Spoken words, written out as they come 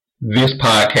This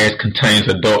podcast contains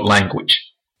adult language.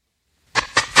 It's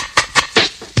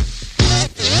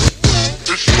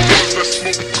the ones that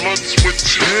smoke blunts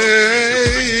with you.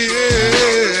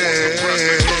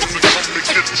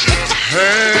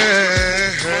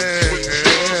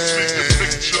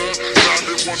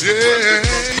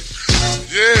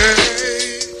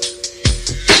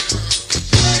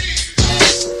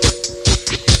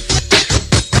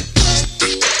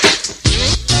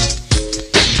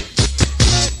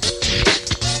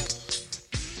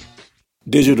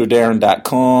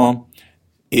 DigitalDarren.com.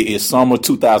 It is summer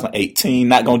 2018.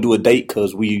 Not going to do a date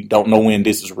because we don't know when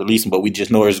this is releasing, but we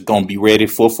just know it's going to be ready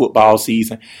for football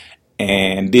season.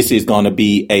 And this is going to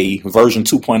be a version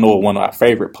 2.0 of one of our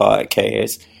favorite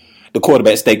podcasts, the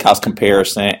Quarterback Steakhouse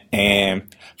Comparison. And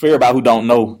for everybody who don't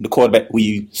know, the quarterback,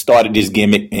 we started this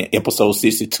gimmick in episode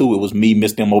 62. It was me,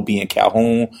 Mr. MOB, and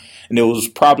Calhoun. And it was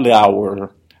probably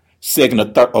our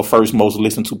second or first most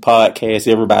listened to podcast.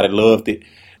 Everybody loved it.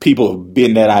 People have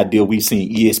been that idea. We've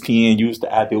seen ESPN use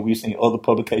the idea. We've seen other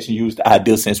publications use the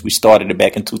idea since we started it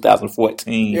back in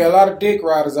 2014. Yeah, a lot of dick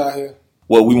riders out here.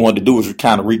 What we wanted to do was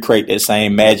kind of recreate that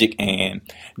same magic and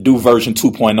do version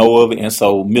 2.0 of it. And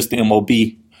so Mr. MOB,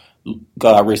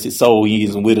 God rest his soul, he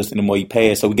isn't with us anymore. He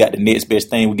passed. So we got the next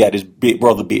best thing. We got his big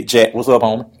brother, Big Jack. What's up,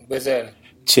 homie? What's that?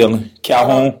 Chilling.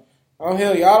 Calhoun. I'm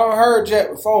here. Y'all don't heard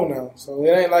Jack before now. So it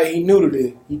ain't like he new to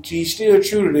this. He's still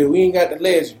true to this. We ain't got the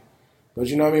legend. But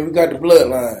you know what I mean? We got the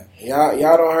bloodline. Y'all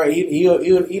don't heard.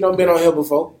 He done been on here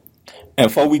before. And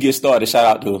before we get started, shout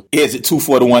out to Exit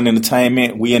 241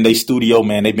 Entertainment. We in their studio,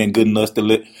 man. They've been good enough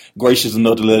gracious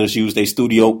enough to let us use their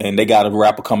studio. And they got a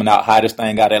rapper coming out, hottest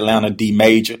thing out of Atlanta, D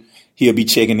Major. He'll be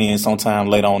checking in sometime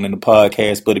later on in the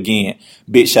podcast. But again,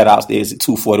 big shout outs to Exit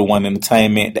 241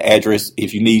 Entertainment. The address,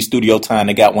 if you need studio time,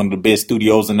 they got one of the best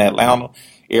studios in Atlanta.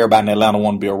 Everybody in Atlanta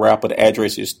want to be a rapper. The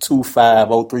address is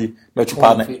 2503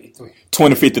 Metropolitan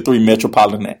 2053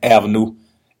 Metropolitan Avenue,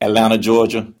 Atlanta,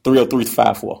 Georgia,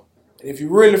 30354. If you're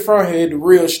really from here, the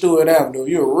real Stewart Avenue. If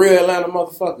you're a real Atlanta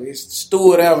motherfucker, it's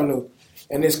Stewart Avenue.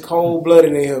 And it's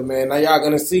cold-blooded in here, man. Now y'all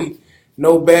going to see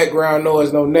no background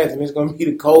noise, no nothing. It's going to be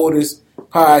the coldest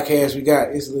podcast we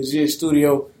got. It's a legit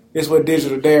studio. This is what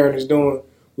Digital Darren is doing.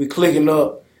 We clicking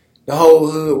up the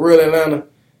whole hood, real Atlanta.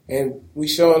 And we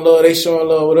showing love, they showing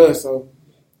love with us, so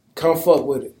come fuck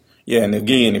with it. Yeah, and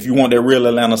again, if you want that real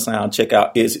Atlanta sound, check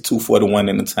out Exit 241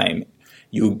 Entertainment.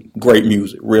 Great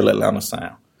music, real Atlanta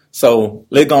sound. So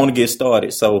let's go on and get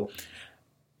started. So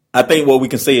I think what we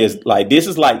can say is like this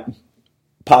is like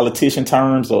politician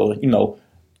terms or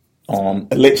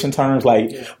election terms.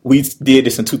 Like we did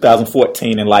this in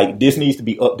 2014, and like this needs to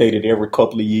be updated every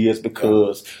couple of years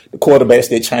because the quarterbacks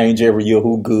that change every year.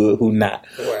 Who good, who not,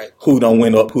 right. Who don't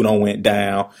went up, who don't went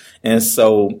down. And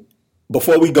so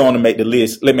before we go on to make the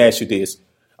list, let me ask you this.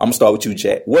 I'm gonna start with you,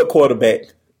 Jack. What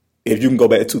quarterback, if you can go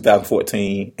back to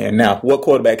 2014 and now, what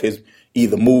quarterback has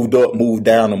either moved up, moved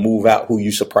down, or moved out? Who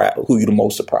you the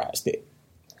most surprised at?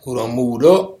 Who done moved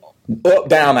up? Up,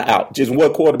 down, or out? Just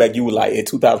what quarterback you were like in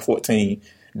 2014?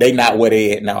 They not where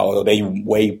they at now, or they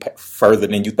way further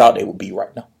than you thought they would be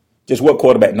right now. Just what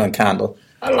quarterback done kind of?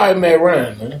 I like Matt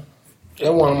Ryan, man.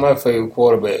 That's one of my favorite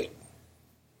quarterbacks.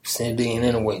 Since then,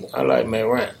 anyway, I like Matt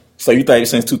Ryan. So you think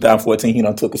since 2014 he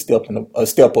done took a step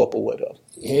up or whatever?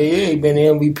 Yeah, he been the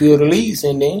MVP of the league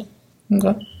since then.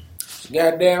 Okay.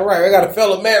 Goddamn right. I got a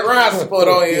fellow Matt Ryan support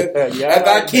on here. After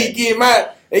I keep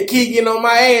getting on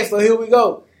my ass, so here we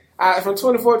go. From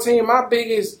 2014,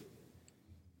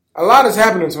 a lot has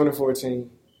happened in 2014.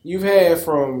 You've had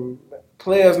from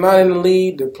players not in the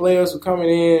league to players who are coming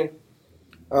in.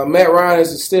 Matt Ryan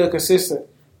is still consistent.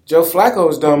 Joe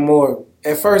Flacco's done more.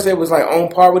 At first, they was like on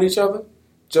par with each other.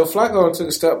 Joe Flacco took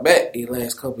a step back these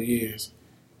last couple of years.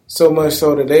 So much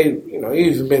so that they,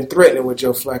 he's even been threatening with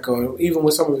Joe Flacco, even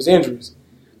with some of his injuries.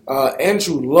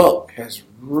 Andrew Luck has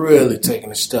really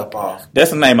taken a step off.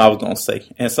 That's the name I was going to say.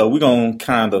 And so we're going to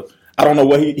kind of, I don't know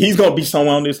where he's going to be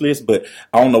somewhere on this list, but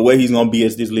I don't know where he's going to be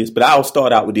as this list. But I'll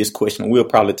start out with this question. We'll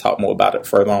probably talk more about it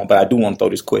further on, but I do want to throw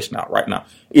this question out right now.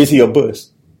 Is he a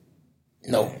bust?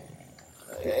 No.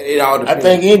 It all depends. I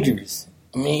think injuries.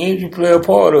 Injury play a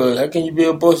part of it. How can you be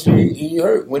a bust if you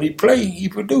hurt? When he play, he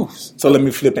produce. So let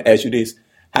me flip and ask you this.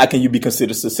 How can you be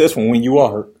considered successful when you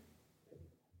are hurt?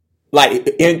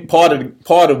 Like,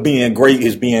 part of being great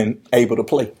is being able to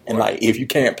play. And, if you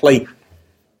can't play.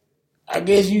 I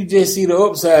guess you just see the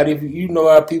upside. If you know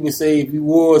how people say if he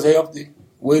was healthy,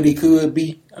 where he could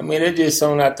be. That's just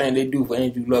something I think they do for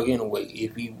Andrew Luck anyway.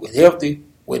 If he was healthy,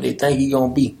 where they think he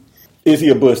going to be. Is he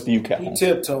a bust to you, Cal? He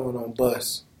tiptoeing on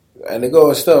bust. And to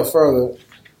go a step further,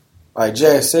 like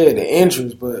Jack said, the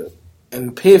injuries, but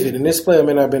and pivot. And this player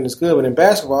may not have been as good, but in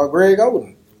basketball, Greg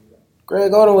Oden.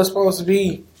 Greg Oden was supposed to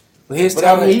be with his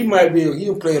talent. I mean,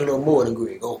 he'll play a little more than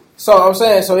Greg Oden. So I'm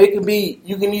saying, it could be,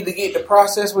 you can either get the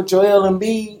process with Joel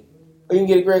Embiid, or you can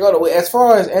get a Greg Oden. As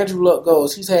far as Andrew Luck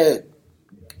goes, he's had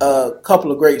a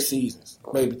couple of great seasons,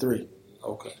 maybe 3.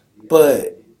 Okay.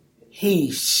 But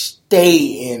he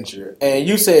stayed injured. And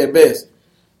you said it best.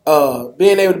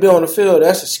 Being able to be on the field,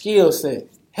 that's a skill set.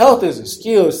 Health is a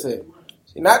skill set.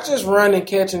 See, not just running,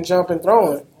 catching, jumping,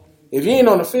 throwing. If you ain't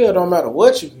on the field, don't matter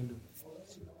what you can do.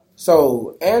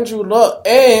 So Andrew Luck,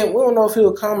 and we don't know if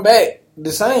he'll come back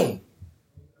the same.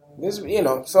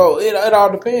 So it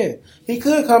all depends. He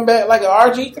could come back like an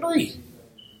RG3.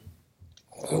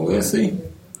 Well, we'll see.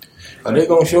 Are they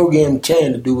gonna give him a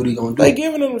chance to do what he gonna do? They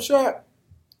giving him a shot.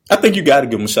 I think you got to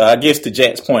give him a shot. I guess to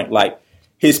Jack's point, like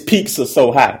his peaks are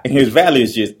so high, and his valley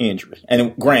is just injury.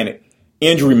 And granted,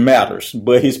 injury matters,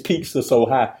 but his peaks are so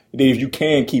high that if you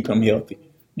can keep him healthy,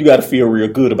 you got to feel real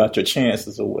good about your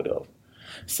chances or whatever.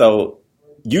 So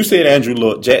you said Andrew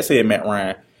Luck, Jack said Matt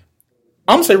Ryan.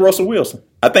 I'm going to say Russell Wilson.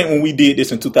 I think when we did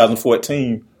this in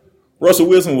 2014, Russell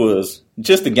Wilson was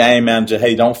just a game manager.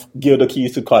 Hey, don't give the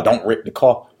keys to the car. Don't wreck the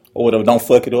car or whatever. Don't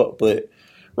fuck it up. But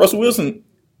Russell Wilson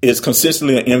is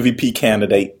consistently an MVP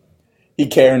candidate. He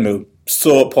carrying the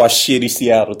subpar shitty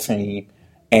Seattle team.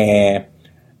 And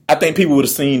I think people would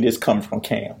have seen this coming from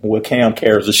Cam, where Cam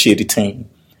carries a shitty team.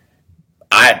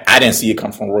 I didn't see it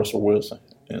come from Russell Wilson.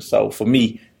 And so for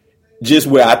me, just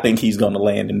where I think he's going to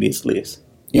land in this list.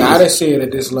 Yeah, I didn't see it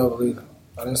at this level either.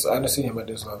 I didn't see him at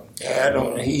this level. Yeah, I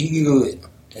don't. He good.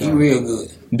 He real good.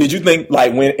 Did you think,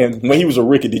 like, when he was a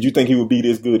rookie, did you think he would be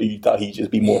this good, or you thought he'd just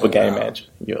be more of a game manager?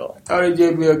 Yeah. I thought he'd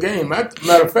just be a game.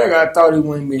 Matter of fact, I thought he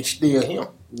wouldn't be still him.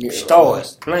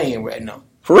 Stars playing right now.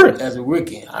 For real? As a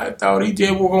rookie. I thought he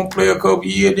just was going to play a couple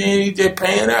years, then he just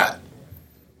paying out.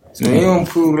 So he don't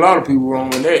prove a lot of people wrong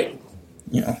with that.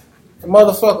 Yeah. The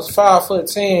motherfucker's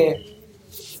 5'10",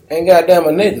 and goddamn a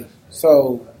nigga.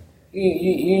 So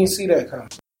you ain't see that coming.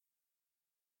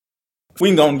 We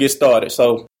can go and get started.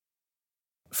 So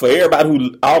for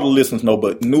everybody all the listeners know,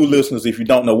 but new listeners, if you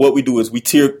don't know, what we do is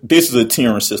this is a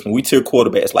tiering system. We tier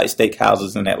quarterbacks like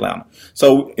steakhouses in Atlanta.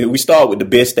 So we start with the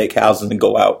best steakhouses and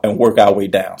go out and work our way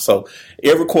down. So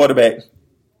every quarterback,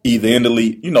 either in the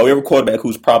league, every quarterback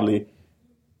who's probably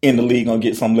in the league gonna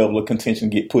get some level of contention,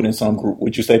 get put in some group.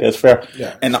 Would you say that's fair?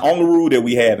 Yeah. And the only rule that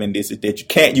we have in this is that you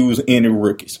can't use any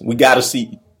rookies. We got to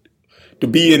see, to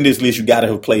be in this list, you got to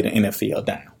have played the NFL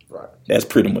down. Right. That's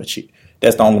pretty much it.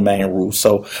 That's the only main rule.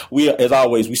 So as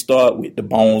always, we start with the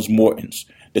Bones Mortons,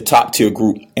 the top tier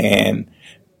group, and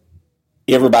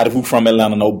everybody who from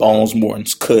Atlanta know Bones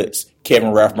Mortons, Cuts,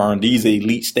 Kevin Rathburn. These are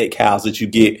elite steakhouses. You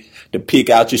get to pick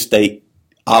out your steak,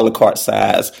 a la carte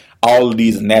size. All of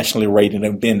these are nationally rated and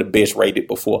have been the best rated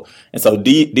before. And so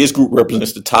this group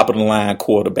represents the top of the line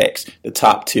quarterbacks, the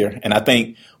top tier. And I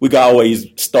think we can always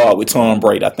start with Tom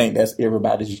Brady. I think that's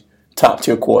everybody's top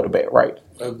tier quarterback, right?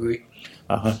 I agree.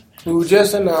 Uh-huh. We were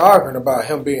just in there arguing about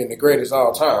him being the greatest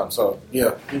all time. So,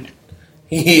 yeah,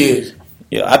 he is.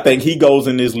 Yeah, I think he goes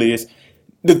in this list.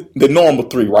 The normal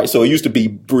 3, right? So it used to be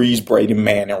Breeze, Brady,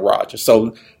 Manning, Rodgers.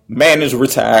 So Manning's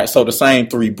retired. So the same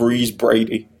 3, Breeze,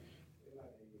 Brady,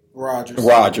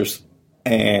 Rodgers.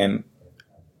 And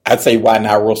I'd say why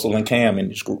not Russell and Cam in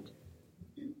this group?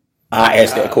 I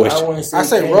asked that question. I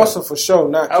say Russell for sure,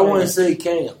 not Cam. I wouldn't say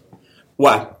Cam.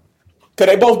 Why? Because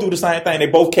they both do the same thing. They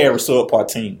both carry subpar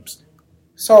teams.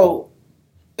 So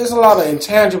there's a lot of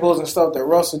intangibles and stuff that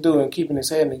Russell do in keeping his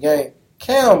head in the game.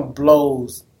 Cam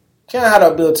had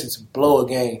the ability to blow a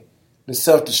game, the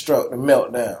self-destruct, the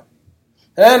meltdown.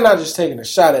 And I'm not just taking a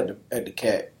shot at the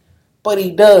cat, but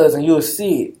he does, and you'll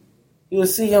see it. You'll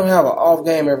see him have an off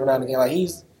game every now and again. Like,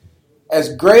 he's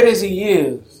as great as he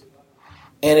is,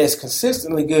 and as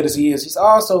consistently good as he is, he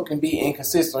also can be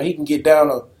inconsistent. He can get down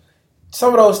to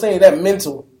some of those things, that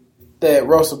mental that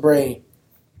Russell bring,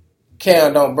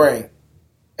 Cam don't bring.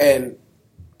 And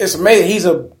it's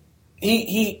amazing.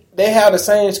 They have the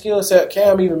same skill set,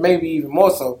 Cam maybe even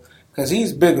more so, because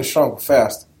he's bigger, stronger,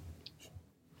 faster.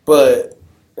 But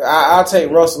I'll take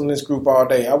Russell in this group all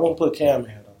day. I won't put Cam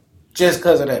in here, though, just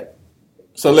because of that.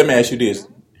 So let me ask you this.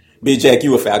 Big Jack,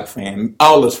 you a Falcon fan.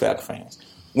 All us Falcon fans.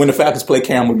 When the Falcons play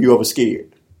Cam, were you ever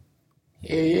scared?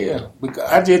 Yeah. Because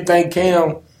I just think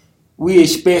Cam, we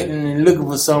expecting and looking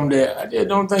for something that I just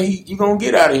don't think you're going to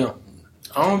get out of him.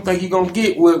 I don't think you're going to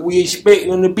get what we expect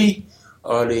him to be,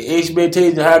 or the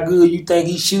expectation of how good you think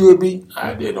he should be.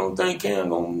 I just don't think Cam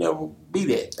going to never be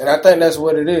that. And I think that's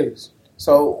what it is.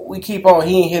 So we keep on,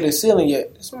 he ain't hit his ceiling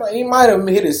yet. He might have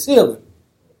hit his ceiling,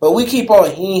 But we keep on,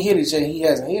 he ain't hit it yet. He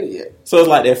hasn't hit it yet. So it's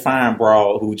like that fine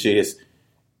broad who just,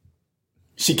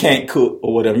 she can't cook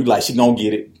or whatever. You like, she gonna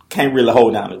get it. Can't really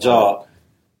hold down a job.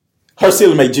 Her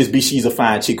ceiling may just be she's a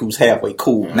fine chick who's halfway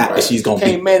cool. Not that she's gonna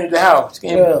can't be. manage the house.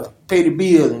 Can't pay the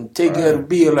bill and take care of the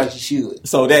bill like she should.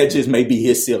 So that just may be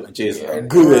his ceiling. Just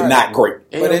good, not great.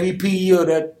 But MVP year,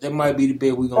 that might be the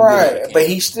best we're gonna Right, get. but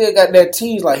he still got that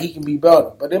tease like he can be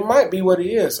better. But it might be what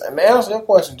he is. And to answer your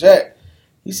question, Jack,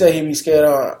 he said he be scared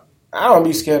of. I don't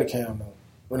be scared of Cam Newton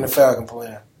when the Falcon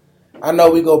playing. I know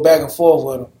we go back and forth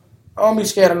with him. I don't be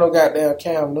scared of no goddamn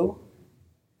Cam Newton.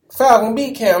 Falcon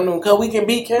beat Cam Newton because we can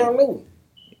beat Cam Newton.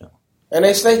 And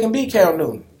they still can beat Cam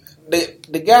Newton.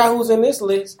 The guy who's in this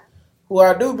list, who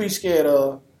I do be scared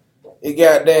of, is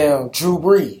goddamn Drew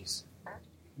Brees.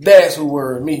 That's who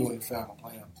worried me when the Falcon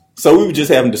playing. So we were just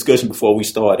having a discussion before we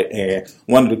started, and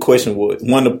one of the questions was,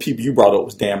 one of the people you brought up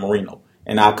was Dan Marino.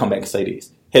 And I'll come back and say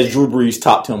this. Has Drew Brees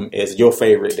topped him as your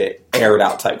favorite, that aired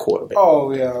out type quarterback?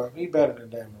 Oh, yeah. He better than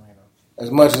Dan Marino. As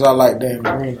much as I like Dan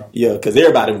Marino. Yeah, because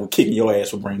everybody was kicking your ass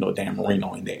for bringing up Dan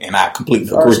Marino in there, and I completely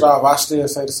agree. First off, I still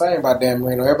say the same about Dan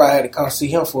Marino. Everybody had to come see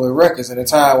him for his records at a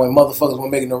time when motherfuckers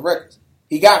weren't making no records.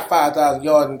 He got 5,000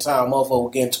 yards in time. Motherfucker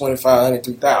was getting 2,500,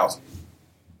 3,000.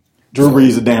 Drew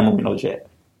Brees or Dan Marino, Jack?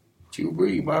 Drew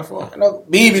Brees, by far. I know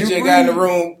BB just got in the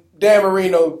room. Dan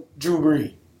Marino, Drew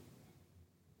Brees.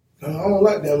 No, I don't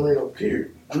like Dan Marino,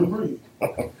 period. Drew Brees.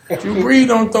 Drew Brees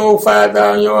don't throw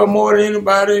 5,000 yards more than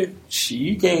anybody.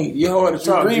 You can't. You're hard to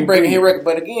Drew talk. Brees breaking his record,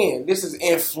 but again, this is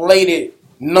inflated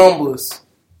numbers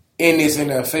in this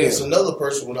NFL. It's another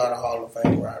person without a Hall of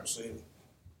Fame wide receiver.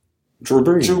 Drew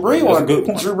Brees. Drew Brees That's a one. good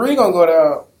point. Drew Brees gonna go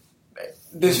down.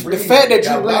 The fact that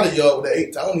Drew got a lot of Brees, y'all with the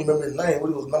 8. I don't even remember his name. What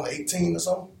it was, number 18 or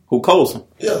something? Who Colson?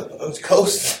 Yeah, it's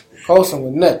Coast. Colson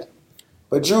with nothing,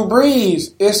 but Drew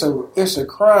Brees, it's a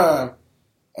crime,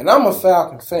 and I'm a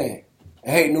Falcon fan. I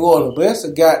hate New Orleans, but it's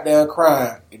a goddamn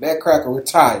crime if that cracker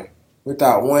retire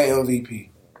without one MVP.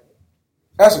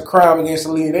 That's a crime against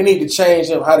the league. They need to change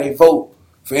up how they vote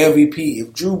for MVP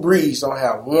if Drew Brees don't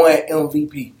have one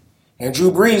MVP. And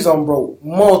Drew Brees done broke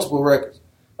multiple records.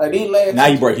 Like these last Now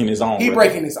he breaking his own. he record.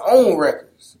 breaking his own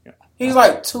records. He's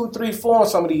like 2, 3, 4 on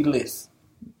some of these lists.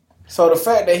 So the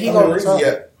fact that he How gonna many rings he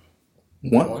got?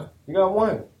 One. you got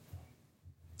one.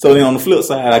 So then on the flip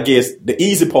side, I guess the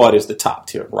easy part is the top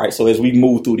tier, right? So as we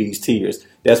move through these tiers,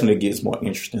 that's when it gets more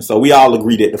interesting. So we all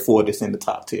agree that the four that's in the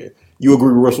top tier. You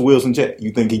agree with Russell Wilson, Jack?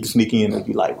 You think he can sneak in and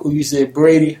be like Who you said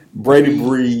Brady? Brady,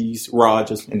 Brees,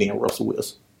 Rodgers, and then Russell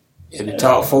Wilson? In the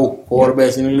top 4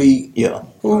 quarterbacks in the league. Yeah.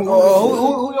 Who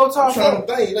your I'm top trying four?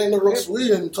 to think. It ain't no Russell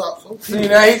Wilson in the top 4. See,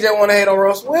 now he just want to hate on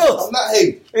Russell Wilson. I'm not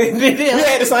hating. We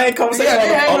had the same conversation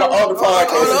Yeah, on the other on the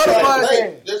other podcast.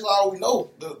 podcast. That's all we know.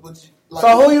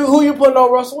 So who you putting on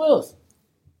Russell Wilson?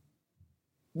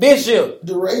 This year.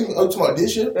 The Ravens, I'm talking about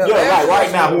this year. Yeah, like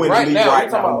right now, who in the league now, right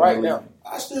we talking now? about right now.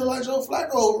 I still like Joe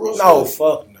Flacco over Russell No, Wilson.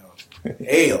 fuck no.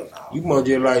 Hell no. You must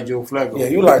just like Joe Flacco. Yeah,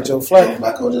 you like Joe Flacco.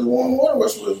 Flacco just won more than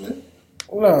Russell Wilson.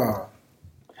 No.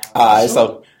 All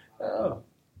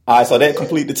right, so that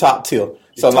complete the top tier.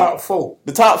 So top 4.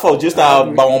 the top 4, just our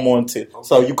one more tier.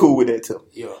 So you cool with that too?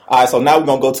 Yeah. All right, so now we're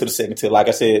gonna go to the second tier. Like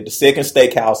I said, the second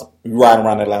steakhouse right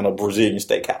around Atlanta, Brazilian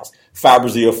steakhouse. 5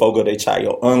 Brazil Fogo de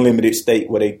Chao, unlimited steak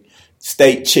where they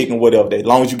steak, chicken, whatever. As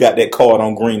long as you got that card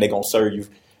on green, they gonna serve you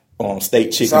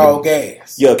steak, chicken. It's all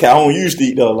gas. Yeah, Calhoun used to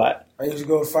eat that a lot. I used to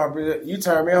go to Fire Brazil. You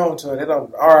turned me on to it. They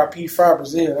don't RIP Fire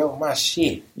Brazil. That was my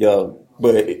shit. Yeah,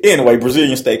 but anyway,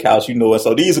 Brazilian steakhouse, you know it.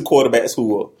 So these are quarterbacks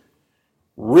who are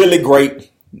really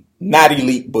great, not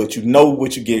elite, but you know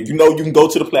what you get. You know you can go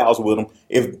to the playoffs with them.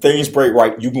 If things break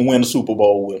right, you can win the Super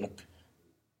Bowl with them.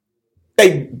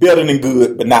 They better than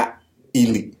good, but not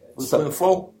elite. We putting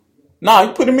 4? Nah,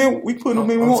 you put them in. We put them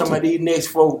in. I'm talking about these next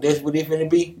 4. That's what it's finna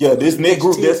be. Yeah, this next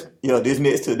group. This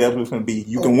next to that's what's gonna be.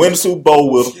 You can win the Super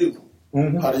Bowl with them. Excuse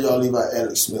me. How do y'all leave out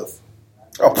Alex Smith?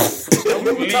 Oh,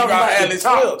 We were talking about Alex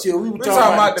top Smith. tier. We were We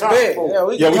talking about the the top bed. 4. Yeah,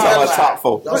 We talking about top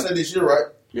 4. Y'all said this year, right?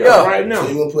 Yeah, right now. So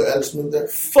you want to put Alex Smith there?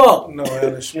 Fuck no,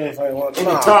 Alex Smith ain't one. In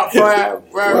the top 5,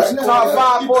 Right right? now, top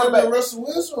 5 he better quarterback. than Russell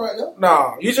Wilson right now.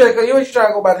 No, you trying to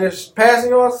go about this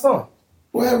passing yards or something?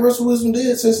 What have Russell Wilson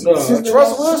did since they Russell lost the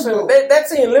Super Wilson, Bowl? that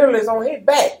team literally is on his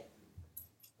back.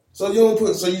 So you don't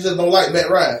put. So you just don't like Matt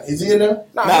Ryan? Is he in there?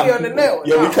 Nah, Nah, he on the network.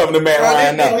 Yeah, we coming to Matt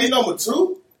Ryan Oh, now. he number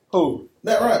 2. Who?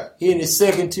 Matt Ryan. He in the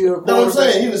second tier. Know what I'm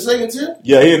saying? He in the second tier.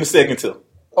 Yeah, he in the second tier.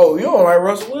 Oh, you don't like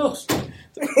Russell Wilson?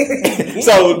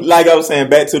 So, like I was saying,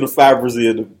 back to the 5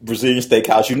 the Brazilian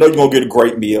steakhouse. You know you're gonna get a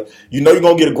great meal. You know you're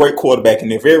gonna get a great quarterback,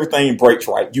 and if everything breaks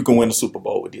right, you can win the Super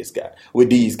Bowl with this guy, with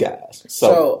these guys.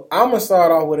 So I'm gonna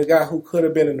start off with a guy who could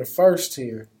have been in the first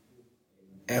tier,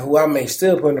 and who I may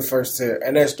still put in the first tier,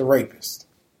 and that's the rapist.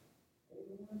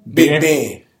 Big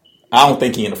Ben. I don't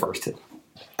think he in the first tier.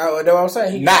 That's what I'm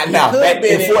saying. Not now. Back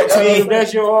in 14. If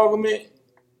that's your argument,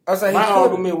 I'm saying my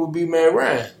argument would be Matt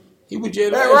Ryan. He was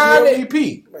just Matt last Ryan year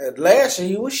MVP. Last year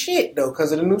he was shit though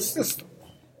because of the new system.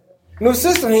 New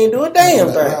system, he didn't do a damn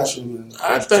thing.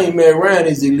 I think Matt Ryan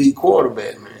is the elite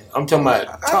quarterback, man. I'm talking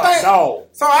about top dog.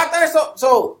 So I think so.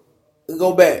 So we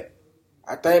go back.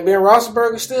 I think Ben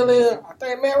Roethlisberger still in. I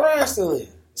think Matt Ryan still in.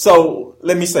 So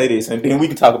let me say this, and then we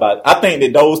can talk about it. I think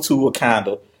that those two are kind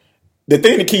of the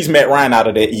thing that keeps Matt Ryan out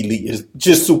of that elite is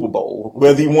just Super Bowl.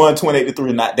 Whether he won 28-3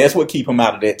 or not, that's what keep him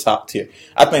out of that top tier.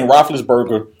 I think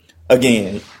Roethlisberger,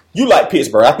 again, you like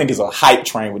Pittsburgh. I think it's a hype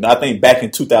train with. I think back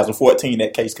in 2014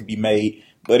 that case could be made,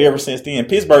 but ever since then,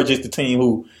 Pittsburgh just the team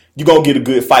who you gonna get a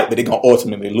good fight, but they're gonna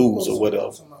ultimately lose or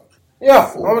whatever.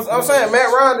 Yeah, I'm saying Matt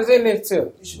Ryan is in there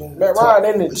too. Matt Ryan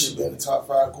in there too. He should be in the top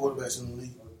 5 quarterbacks in the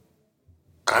league.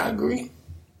 I agree.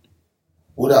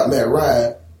 Without Matt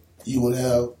Ryan, you would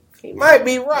have. He might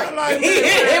be right. He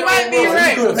might be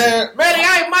right. Matty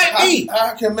Ice might be.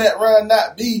 How can Matt Ryan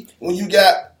not be when you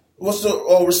got what's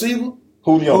the receiver?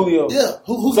 Julio. Yeah,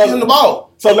 who's getting the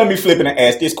ball? So let me flip it and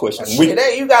ask this question.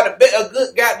 You got a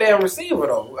good goddamn receiver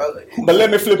though. But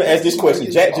let me flip it and ask this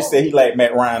question. Jack just said he liked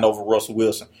Matt Ryan over Russell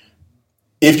Wilson.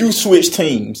 If you switch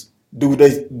teams, do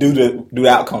the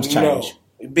outcomes change?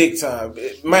 No, big time.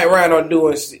 Matt Ryan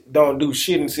don't do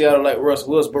shit in Seattle like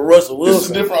Russell Wilson, but Russell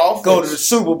Wilson go to the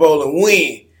Super Bowl and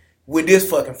win with this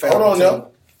fucking Falcons. Hold on now.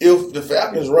 If the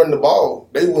Falcons run the ball,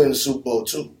 they win the Super Bowl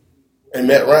too. And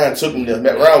Matt Ryan took him there.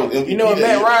 Matt Ryan was MVP. You know what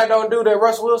Matt Ryan don't do that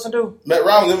Russell Wilson do? Matt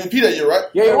Ryan was MVP that year, right?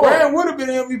 Yeah, Ryan would have been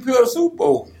MVP of the Super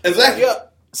Bowl. Exactly. Yeah.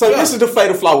 So this is the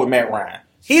fatal flaw with Matt Ryan.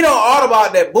 He don't audible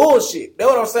out that bullshit. That's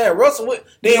what I'm saying. Russell,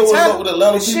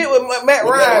 the shit with Matt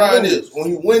Ryan is when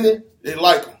he winning, they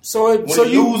like him. So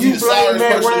you blame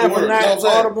Matt Ryan for not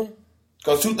audible?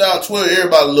 Because 2012,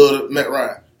 everybody loved Matt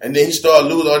Ryan, and then he started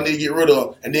losing. I need to get rid of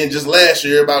him. And then just last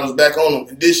year, everybody was back on him.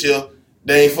 And this year,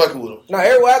 they ain't fucking with him. Now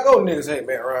everywhere I go, niggas hate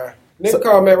Matt Ryan. Niggas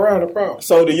call Matt Ryan a problem.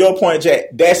 So to your point, Jack,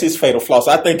 that's his fatal flaw.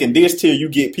 So I think in this tier, you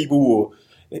get people who are.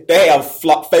 They have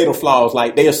fatal flaws,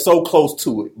 like they are so close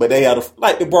to it, but they are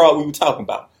like the broad we were talking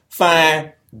about.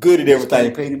 Fine, good at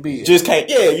everything, pay the bill. Just can't.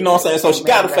 Yeah, you know what I'm saying. So she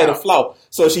got a fatal flaw.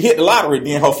 So she hit the lottery,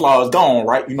 then her flaw is gone,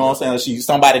 right? You know what I'm saying.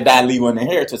 Somebody died, leave her an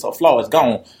inheritance, her flaw is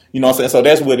gone. You know what I'm saying. So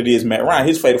that's what it is. Matt Ryan,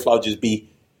 his fatal flaw just be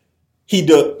he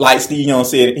do like Steve Young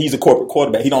said. He's a corporate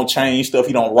quarterback. He don't change stuff.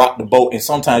 He don't rock the boat, and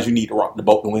sometimes you need to rock the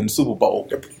boat to win the Super Bowl.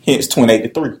 Hence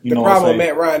 28-3. You know what I'm saying. The problem with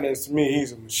Matt Ryan is to me,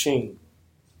 he's a machine.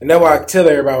 And that's why I tell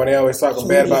everybody when they always talking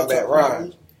bad about Matt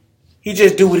Ryan. He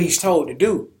just do what he's told to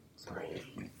do.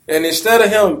 And instead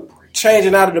of him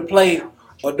changing out of the play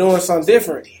or doing something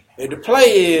different, if the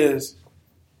play is,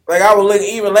 like I was looking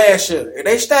even last year, if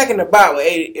they stacking the box with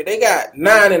 80, if they got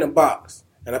 9 in the box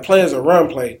and the play is a run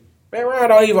play, Matt Ryan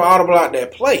don't even audible out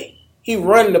that play. He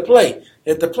running the play.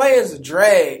 If the play is a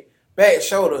drag, back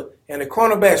shoulder, and the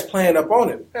cornerback's playing up on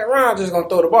it, Matt Ryan just going to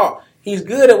throw the ball. He's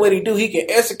good at what he do. He can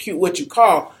execute what you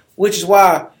call, which is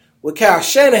why with Kyle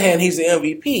Shanahan, he's the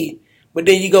MVP. But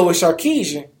then you go with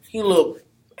Sarkisian, he look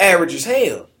average as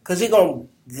hell because he going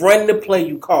to run the play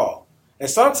you call. And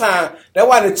sometimes, that's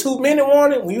why the 2-minute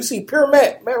warning, when you see pure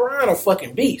Matt Ryan a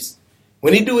fucking beast.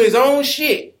 When he do his own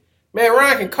shit, Matt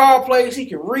Ryan can call plays, he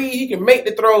can read, he can make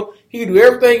the throw, he can do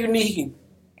everything you need.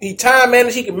 He time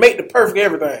manage, he can make the perfect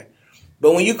everything.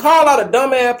 But when you call out a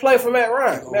dumbass play for Matt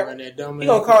Ryan, he gonna run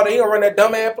that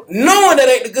dumbass play, knowing that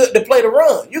ain't the play to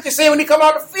run. You can see when he come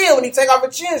out the field when he take off a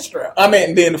chin strap. I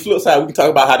mean, then the flip side, we can talk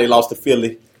about how they lost to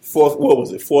Philly.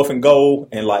 Fourth and goal,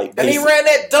 and he ran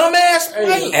that dumbass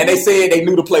play. And they said they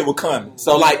knew the play was coming.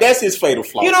 So that's his fatal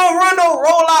flaw. You don't run no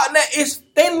roll out, and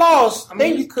they lost.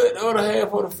 You cut the other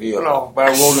half of the field off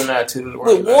by rolling out to the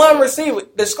right. With one receiver,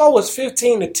 the score was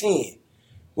 15-10.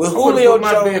 With Julio Jones,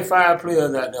 might have been 5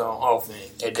 players out there on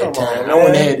offense at that time. I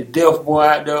would have had the Deaf boy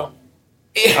out there.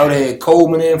 I would have had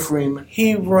Coleman and Freeman.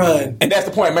 He run. And that's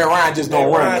the point. Matt Ryan just gonna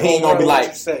run. He ain't gonna be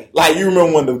like you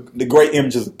remember when the great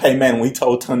images of Peyton Manning when he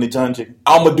told Tony Dungy,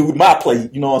 I'm gonna do my play.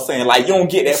 You know what I'm saying? Like you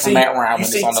don't get that from Matt Ryan when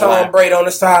it's on the line. You see Tom Brady on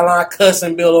the sideline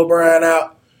cussing Bill O'Brien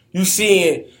out. You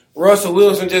seeing Russell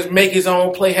Wilson just make his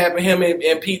own play happen, him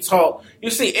and Pete Hall. You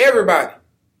see everybody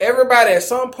at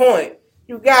some point,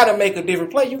 you gotta make a different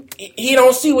play. He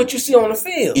don't see what you see on the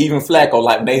field. Even Flacco,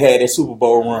 like when they had that Super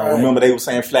Bowl run, right. Remember they were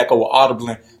saying Flacco was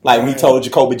audibling, like when he told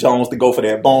Jacoby Jones to go for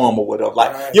that bomb or whatever.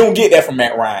 Like you don't get that from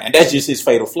Matt Ryan, and that's just his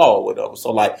fatal flaw or whatever.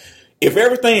 So like, if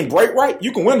everything break right,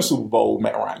 you can win the Super Bowl with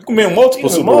Matt Ryan. You can win multiple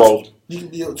Super Bowls. You can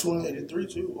be up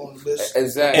 28-3 too on the best.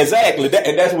 Exactly.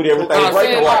 And that's what everything's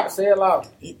breaking right. Say it loud.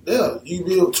 Yeah, you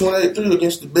be up 28-3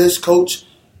 against the best coach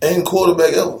and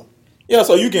quarterback ever. Yeah,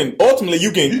 so you can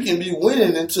You can be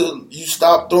winning until you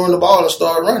stop throwing the ball and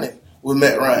start running with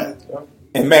Matt Ryan.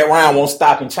 And Matt Ryan won't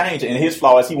stop and change it. And his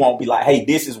flaw is he won't be like, hey,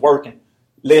 this is working.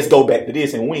 Let's go back to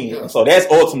this and win. Yeah. So that's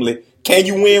ultimately, can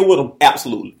you win with him?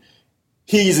 Absolutely.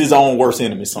 He's his own worst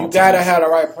enemy sometimes. You gotta have the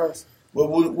right person. But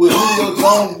would Julio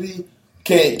Jones be?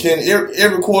 Can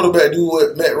every quarterback do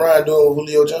what Matt Ryan doing with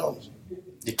Julio Jones?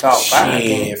 The top 5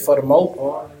 Shit, for the most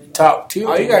part. top tier.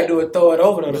 All you gotta do is throw it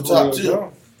over to The the top tier.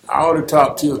 All the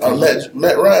top tier.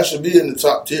 Matt Ryan should be in the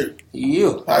top tier.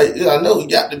 Yeah. I know he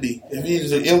got to be. If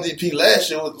he's an MVP last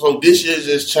year, so this year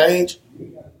just changed.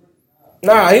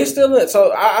 Nah, he's still in.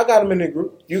 So I got him in the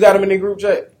group. You got him in the group,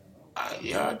 Jay?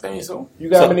 Yeah, I think so. You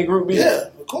got him in the group B? Yeah,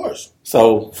 of course.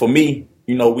 So for me,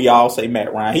 we all say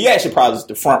Matt Ryan. He actually probably is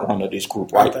the front runner of this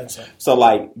group, right? I think so. So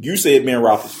like you said, Ben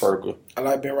Roethlisberger. I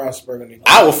like Ben Roethlisberger in the group.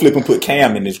 I would flip and put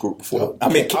Cam in this group before. I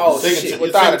mean, Shit,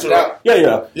 without a doubt.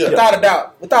 yeah.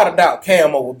 Without a doubt,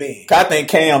 Cam over Ben. I think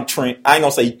Cam Trent. I ain't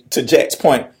gonna say to Jack's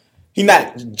point. He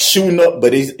not shooting up,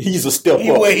 but he's a step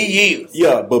He up. where he is.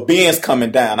 Yeah, but Ben's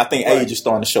coming down. I think age is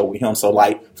starting to show with him. So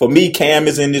like for me, Cam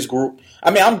is in this group.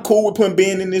 I mean, I'm cool with putting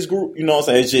Ben in this group. You know what I'm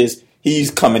saying? It's just he's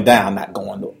coming down, not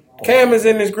going up. Cam is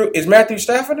in this group. Is Matthew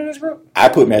Stafford in this group? I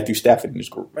put Matthew Stafford in this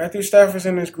group. Matthew Stafford's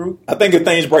in this group. I think if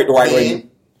things break the right way.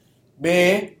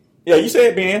 Ben. Yeah, you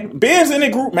said Ben. Ben's in the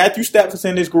group. Matthew Stafford's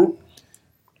in this group.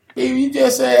 Baby, you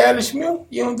just said Alex Smith.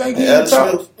 You don't think he's Alex top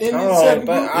Smith. in the Oh, second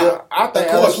but group? I think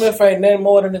Of Alex course. Smith ain't nothing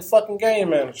more than a fucking game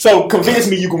manager. So convince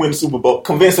me you can win the Super Bowl.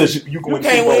 Convince us you can You win the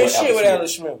Super can't Bowl win with shit with Smith.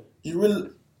 Alex Smith. You really?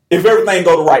 If everything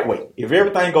go the right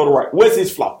way. What's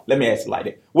his flaw? Let me ask it like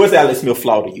that. What's Alex Smith's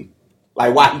flaw to you?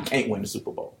 Like why he can't win the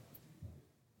Super Bowl?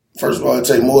 First of all, it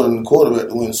take more than the quarterback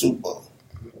to win the Super Bowl.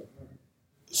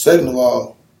 Second of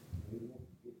all,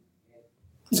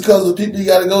 it's because of the people you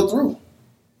got to go through.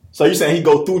 So you're saying he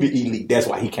go through the elite. That's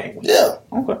why he can't win. Yeah,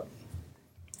 Okay.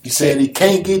 You said he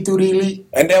can't get through the elite?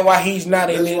 And that's why he's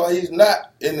not in that's it. why he's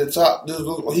not in the top.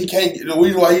 He can't. The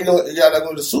reason why he got to go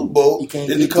to the Super Bowl He can't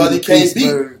is get because through he the can't beat.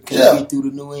 Pittsburgh, can't Yeah, get through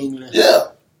the New England. yeah.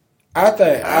 I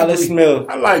think Alex Smith.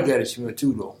 I like Alex Smith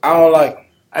too, though. I don't like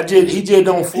him. He just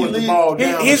don't force the ball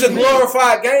down. He's a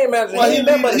glorified game manager. Well, he he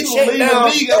never was check leading down.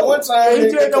 the league at one time He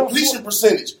in just don't completion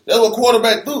percentage. That's what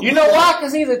quarterback do. You know why?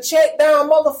 Because he's a check down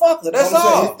motherfucker. That's What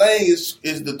I'm saying, all. his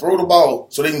thing is to throw the ball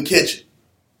so they can catch it.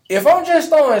 If I'm just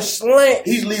throwing slants,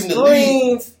 He's leading the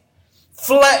screens,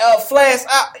 flats,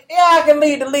 I can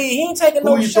lead the league. He ain't taking Who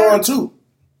no you throwing shot. to?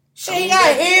 Shit, he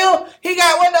got Hill. He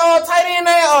got what the tight end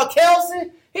there,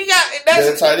 Kelsey. He got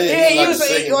Yeah, tight end. He's like the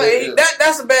second best,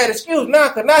 that's a bad excuse now,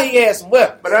 because now he has some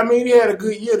weapons. But I mean, he had a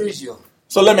good year this year.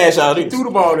 So let me ask y'all He this. threw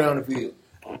the ball down the field.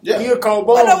 Yeah. He'll call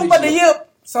ball But the this year. year,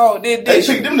 so did They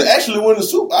picked them to actually win the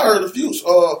Super. I heard a few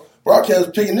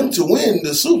broadcasters picking them to win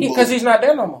the Super Bowl. because he's not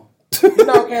there no more. He's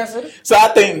not Kansas City. So I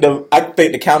think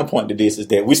the counterpoint to this is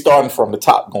that we're starting from the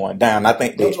top going down. I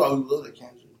think That's that why we love that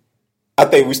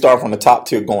Kansas. we start from the top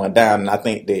tier going down, and I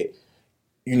think that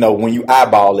when you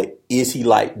eyeball it, is he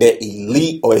like that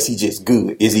elite or is he just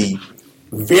good? Is he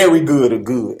very good or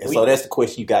good? And so that's the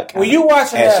question you got to When you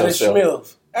watching ask Alex yourself.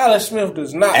 Smith, Alex Smith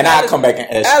does not. And I'll come back and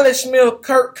ask. Alex Smith,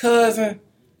 Kirk Cousin,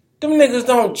 them niggas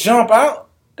don't jump out.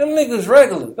 Them niggas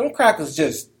regular. Them crackers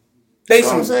just they So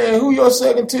I'm some. saying, who your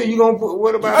second tier? You gonna put?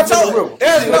 What I about told Phillip you, Rivers?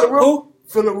 there's no who.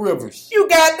 Phillip Rivers. You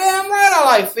goddamn right. I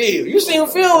like Phil. You seen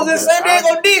Phil was in San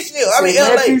Diego this year. I mean,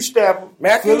 Matthew LA. Stafford,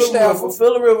 Matthew Stafford,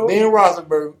 Phillip Rivers, Ben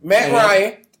Roethlisberger, Matt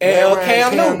Ryan, and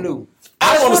Cam Newton.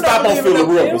 I want to still stop don't on believe in Phillip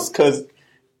them Rivers because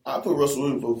I put Russell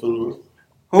Wilson before Phillip Rivers.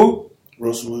 Who?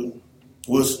 Russell Wilson.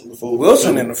 Wilson before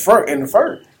Wilson in the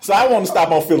first. So I want to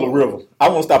stop on Phillip Rivers. I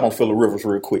want to stop on Phillip Rivers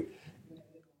real quick.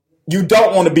 You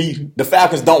don't want to be, the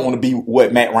Falcons don't want to be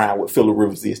what Matt Ryan, what Phillip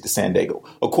Rivers is to San Diego.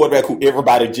 A quarterback who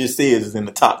everybody just says is in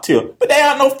the top tier. But they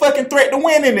are no fucking threat to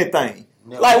win anything.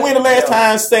 Like when the last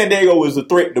time San Diego was a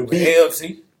threat to beat?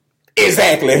 AFC.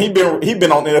 Exactly. He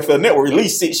been on the NFL Network at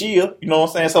least 6 years. You know what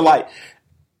I'm saying? So like,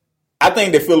 I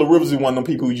think that Phillip Rivers is one of them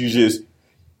people who you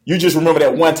just remember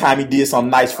that one time he did something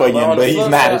nice for you, but he's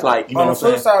not as like, you know what I'm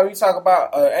saying? On the flip side, we talk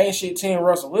about ain't shit team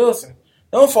Russell Wilson.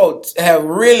 Them folks have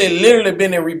really, literally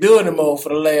been in rebuilding mode for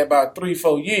the last about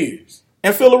 3-4 years.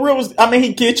 And Phillip Rivers, I mean,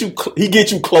 he get you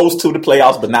close to the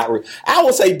playoffs, but not really. I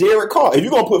would say Derek Carr. If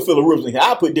you're gonna put Phillip Rivers in here,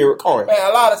 I'll put Derek Carr in. Man,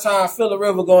 a lot of times Phillip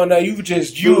Rivers going there, you get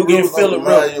Phillip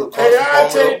Rivers. Hey, I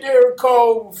take Derek Carr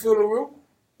over Phillip Rivers.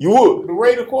 You would. The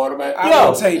Raider quarterback. I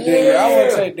wouldn't take Derek. I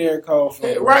wouldn't take Derek Carr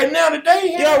for Right now,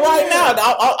 today. Yeah, right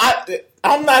now.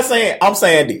 I'm not saying. I'm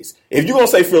saying this. If you're gonna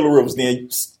say Phillip Rivers, then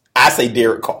I say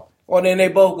Derek Carr. Well, then they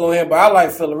both go ahead, but I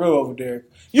like Phillip Rivers over Derek.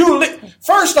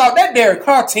 First off, that Derek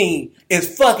Carr team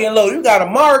is fucking low. You got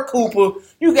Amari Cooper.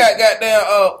 You got goddamn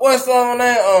what's on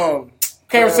that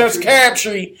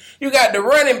Crabtree. You got the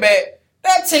running back.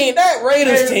 That team, that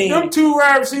Raiders team. Them two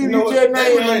wide receivers you just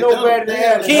named ain't no better than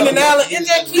Allen. Keenan Allen. Is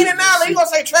that Keenan Allen? You gonna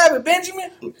say Travis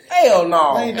Benjamin? Hell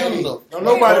no. Don't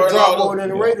nobody drop more than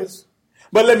the Raiders.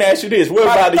 But let me ask you this: What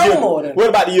about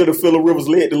the year that Phillip Rivers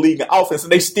led the league in offense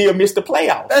and they still missed the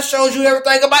playoffs? That shows you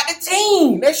everything about the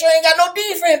team. They sure ain't got no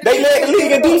defense. They led the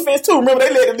league in defense too. Remember,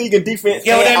 they led the league in defense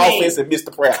and offense and missed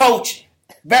the playoffs. Coaching.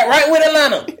 Back right with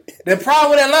Atlanta. The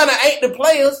problem with Atlanta ain't the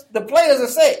players. The players are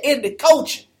set. It's the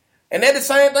coaching. And that's the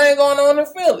same thing going on in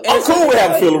Philly. I'm cool with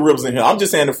having Phillip Rivers in here. I'm just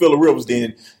saying the Phillip Rivers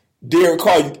then Derek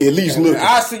Carr at least look.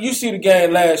 You see the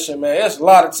game last year, man. That's a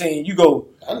lot of teams. You go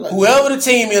whoever the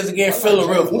team is against Phillip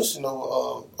Rivers. Winston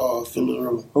over Phillip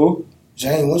Rivers. Who?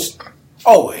 James Winston.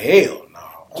 Oh hell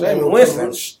no. James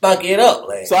Winston stunk it up,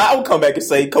 man. So I would come back and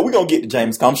say, cause we're gonna get to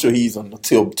James. I'm sure he's on the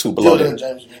two below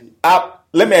that.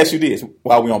 Let me ask you this: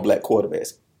 while we're on black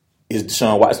quarterbacks, is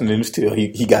Deshaun Watson in this tier?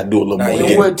 He got to do a little more.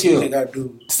 In what tier?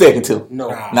 Second tier. No,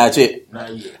 not yet.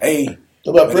 Not yet. Hey,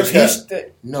 what about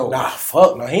Prescott? No. Nah,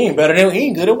 fuck no. He ain't better than he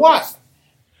ain't good at Watson.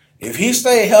 If he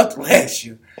stayed healthy last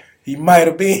year, he might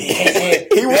have been.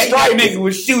 He was that nigga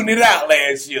was shooting it out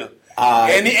last year,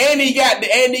 and he got the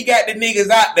niggas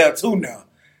out there too now,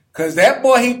 cause that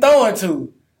boy he throwing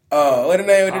to, what the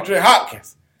name of the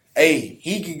Hopkins. Hey,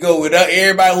 he could go with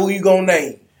everybody who you gonna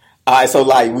name. All right, so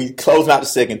like we closed out the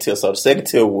second tier. So the second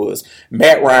tier was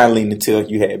Matt Ryan leading the tier.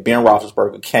 You had Ben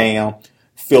Roethlisberger, Cam,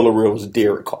 Phillip Rivers,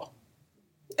 Derek Carr.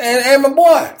 And my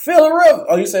boy, Phillip Rivers.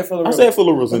 Oh, you said Phillip Rivers? I said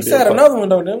Phillip Rivers. You said another one,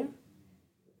 though, didn't you?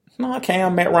 No,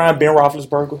 Cam, Matt Ryan, Ben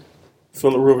Roethlisberger,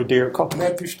 Phillip Rivers, Derek Carr.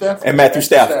 Matthew Stafford. And Matthew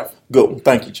Stafford. Good.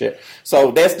 Thank you, Chad.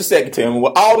 So that's the second tier. And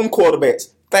with all them quarterbacks,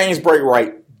 things break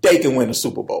right, they can win the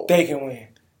Super Bowl. They can win.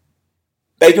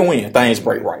 They can win. Things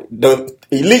break right. The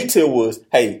elite tier was,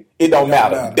 hey, it don't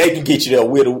matter. They can get you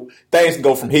there. Things can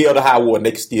go from hell to high water and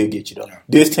they can still get you there.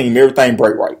 This team, everything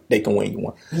break right. They can win you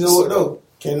one. You know what, though?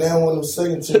 Can now one of the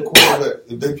second tier quarterback,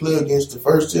 if they play against the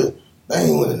first tier, they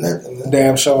ain't winning nothing, man.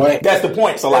 Damn sure ain't. That's the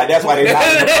point. So, like, that's why they're not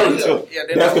in the first tier.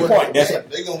 That's the point.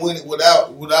 They can win it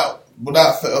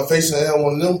without facing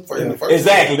anyone them in the first.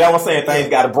 Exactly. That's what I'm saying. Things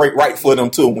got to break right for them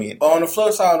to win. But on the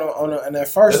flip side, on that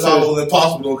first tier, it's almost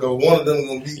impossible because one of them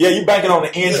going to be. Yeah, you banking on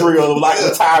an injury or like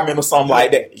retirement or something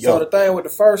like that. So the thing with the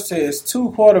first tier is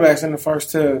two quarterbacks in the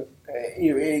first tier.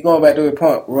 Going back to the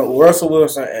point, Russell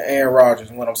Wilson and Aaron Rodgers,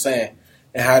 and what I'm saying,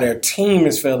 and how their team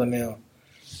is failing them.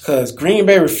 Because Green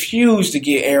Bay refused to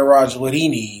get Aaron Rodgers what he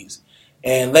needs,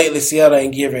 and lately Seattle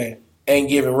ain't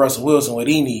giving Russell Wilson what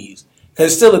he needs. Because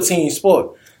it's still a team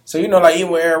sport. So, like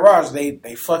even with Aaron Rodgers, they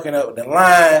fucking up the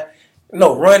line,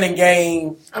 no running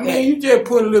game. I mean, you just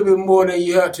put a little bit more than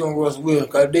you have to on Russell Wilson,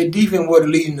 because their defense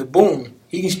wasn't leading the boom.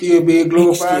 He can still be a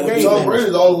glorified game. Tom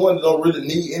Brady's the only one that don't really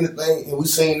need anything, and we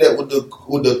seen that with the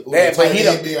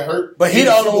being hurt. But he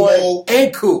the only one.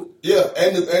 And Cook. Yeah,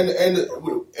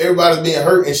 and everybody being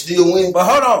hurt and still win. But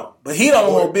hold on, but he the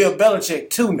only one Bill Belichick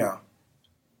too now.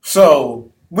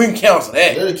 So we can cancel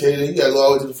that. Dedicated, he got to go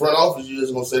all the way to the front office. You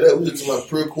just gonna say that? We just talking about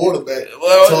pure quarterback.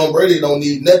 Well, Tom Brady don't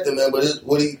need nothing, man. But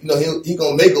he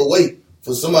gonna make a way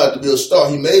for somebody to be a star.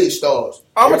 He made stars.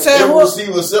 I'm gonna tell you every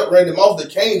receiver except Randy Moss that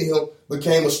came to him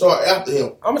became a star after him.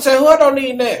 I'm gonna tell you who I don't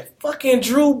need that. Fucking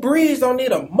Drew Brees don't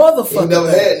need a motherfucker. He never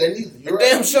had that either. You're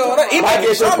damn sure. I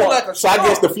guess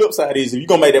the flip side is if you're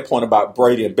gonna make that point about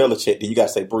Brady and Belichick, then you gotta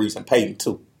say Brees and Peyton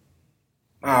too.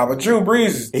 But Drew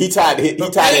Brees he tied the hip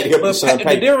to Sean Payton.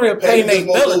 The difference Peyton ain't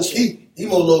Belichick. He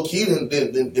more low key than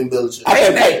Belichick.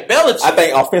 I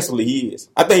think offensively he is.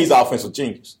 I think he's an offensive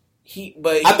genius.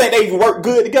 I think they work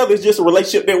good together. It's just a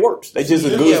relationship that works. They just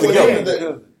as good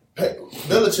together.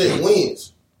 Belichick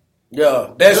wins.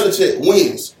 Yeah, Belichick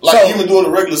wins. Even during the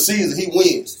regular season, he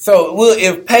wins. So,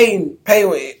 if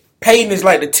Peyton is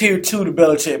like the tier 2 to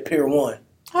Belichick tier 1.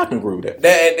 I can agree with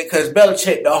that. Because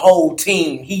Belichick, the whole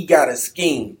team, he got a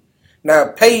scheme.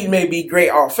 Now, Peyton may be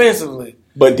great offensively,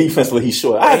 but defensively, he's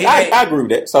short. I agree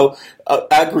with that. So,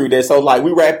 I agree with that. So, like,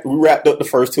 we wrapped up the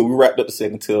first tier. We wrapped up the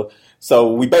second tier.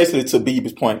 So, we basically, to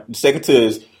Beebe's point, the second tier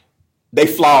is they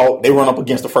flawed. They run up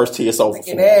against the first tier. It's over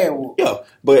for them. Yeah,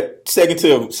 but second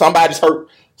tier, somebody's hurt,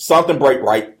 something break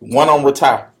right, one on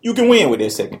retire. You can win with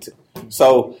that second tier.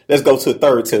 So, let's go to the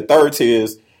third tier. Third tier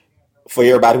is for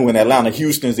everybody who in Atlanta.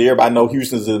 Everybody know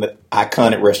Houston's an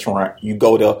iconic restaurant. You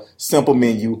go there, simple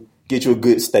menu, get you a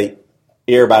good steak.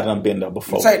 Everybody done been there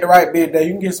before. You take the right bid there,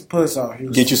 you can get some puss off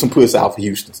Houston. Get you some puss off of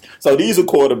Houston. So these are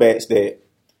quarterbacks that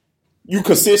you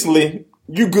consistently,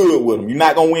 you good with them. You're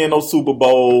not gonna win no Super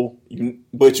Bowl,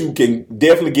 but you can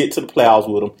definitely get to the playoffs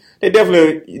with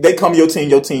them. They come to your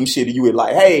team shitty. You were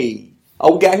like, hey,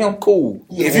 oh, we got him, cool.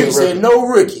 If you said no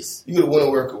rookies, you could win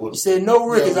a record with him. You said no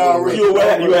rookies already. You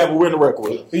have a winning record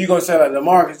with him. Who you gonna say like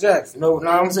LaMarcus Jackson? No,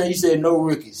 I'm saying you said no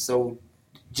rookies. So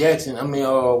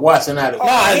Watson out of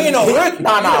Nah, he ain't no rookie.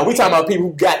 Nah. We talking about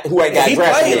people who ain't got He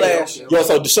drafted played yet. last year. Yo,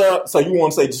 so Deshaun, so you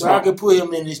want to say Deshaun? So I could put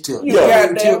him in this tier. Yeah.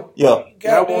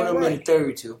 I want him in the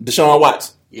third tier. Deshaun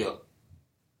Watson. Yeah.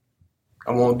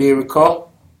 I want Derek Carr.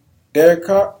 Derek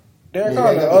Carr in the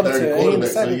other tier. He in the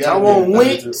second. I want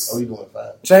Wentz. Oh, you doing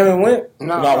 5? Jamin Wentz?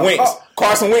 No, Wentz.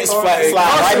 Carson Wentz slide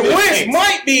right Carson in. Wentz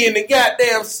might be in the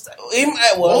goddamn.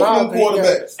 Both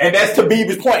quarterbacks. And that's to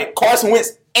Beaver's point. Carson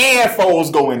Wentz and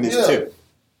Foles go in this too.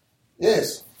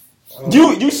 Yes.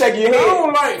 You shaking your head. I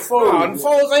don't like Foles.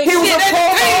 Foles ain't He was shit. a Pro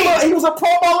Bowler. He was a Pro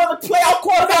Bowler in the playoff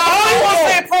quarterback. I ain't want to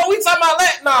say pro. We talking about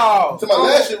that. No. To my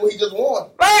last year when he just won.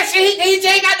 Last year, he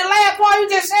ain't got the last part. You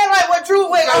just said like what Drew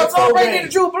went. Tom Brady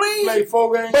did Drew Brees. Played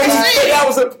 4 games.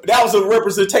 But that was a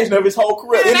representation of his whole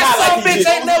career. Man, It's not that like he bitch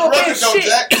just. ain't never been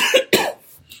shit.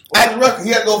 At the record,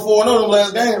 he had to go 4-0 in the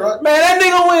last game, right? Man, that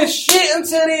nigga went shit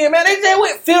until then, man. They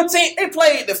went 15. They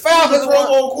played the He Falcons. was a Pro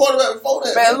Bowl quarterback before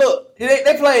that. Man, look, they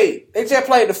just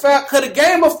played the Falcons. Cause the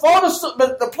game before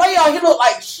the playoff, he looked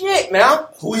like shit now.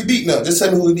 Who he beat now? Just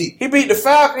tell me who he beat. He beat the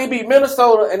Falcons, he beat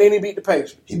Minnesota, and then he beat the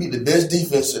Patriots. He beat the best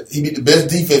defense. He beat the best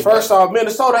defense. First off,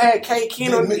 Minnesota had Case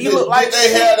Keenum. He looked like they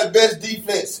shit. had the best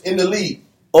defense in the league.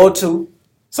 Or two.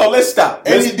 So let's stop.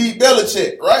 And he beat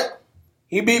Belichick, right?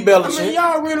 He beat I Belichick. mean,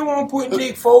 y'all really want to put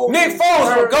Nick Foles? Nick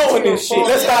Foles will go in this shit.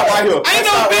 Let's stop right here. Ain't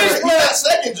no bench He's player. not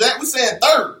second, Jack. We saying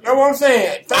third. That's what I'm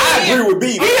saying. I agree with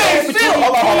Beaver. He ain't still.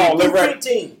 Hold on. Let's wrap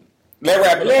 15. it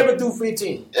up. 11 through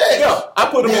 15. Yeah, I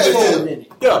put him in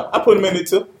it. Yeah, I put him in it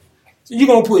too. So you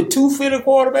gonna put 2 fitter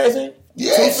quarterbacks in?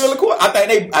 Yes. Two Philly court. I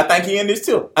think he in this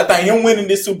too. I think him winning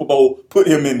this Super Bowl put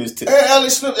him in this too. And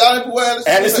Alex Smith. Y'all didn't put Alex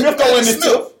Smith. Alex Smith go in this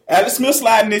too. Alex Smith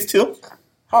sliding this too.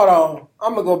 Hold on.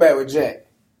 I'm going to go back with Jack.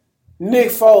 Nick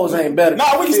Foles ain't better. No,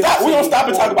 we can stop. We don't stop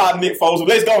and talk about Nick Foles.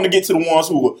 Let's go on to get to the ones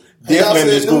who were definitely in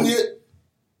this group.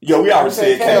 Yo, we already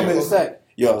said Cam in a second.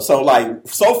 Yo, so like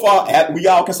so far, we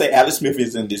all can say Alex Smith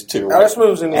is in this tier. Right? Alex Smith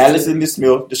is in this Alex tier. in this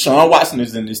tier. Deshaun Watson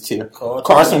is in this tier.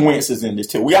 Carson Wentz is in this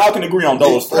tier. We all can agree on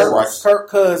those four, right?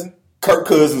 Kirk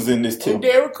Cousins in this tier. And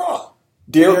Derek Carr.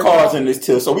 Derek Carr's in this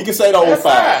tier. So we can say those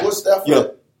five. What's Stafford? Yeah,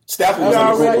 Stafford was in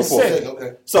the group before.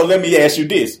 Okay. So let me ask you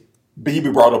this.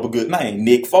 BB brought up a good name,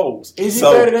 Nick Foles. Is he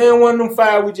better than one of them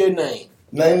 5 with your name?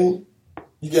 Name.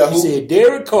 You got You who? said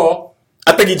Derek Carr,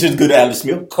 I think he's just good at Alex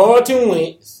Smith. Carlton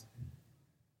Wentz,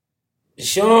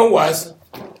 Deshaun Watson,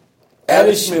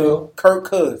 Alex Smith, Kirk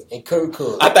Cousins. and Kirk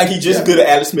Cousins. I think he's just good at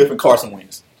Alex Smith and Carson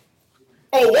Wentz.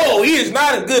 Oh, whoa! He is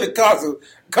not as good as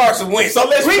Carson Wentz. So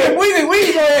let's we go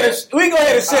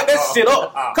ahead and set that shit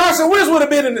up. Carson Wentz would have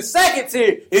been in the second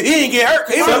tier if he didn't get hurt.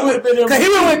 He would have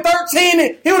been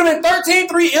 13. He would have been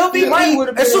 13-3 MVP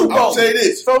and Super Bowl. I'll say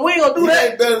this. So we ain't gonna do He that.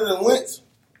 ain't better than Wentz,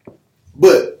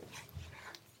 but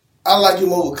I like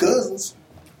him over Cousins.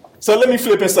 So let me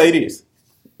flip and say this.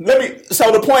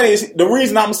 So the point is, the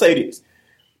reason I'm gonna say this,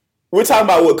 we're talking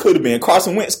about what could have been.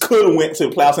 Carson Wentz could have went to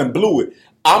the playoffs and blew it.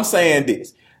 I'm saying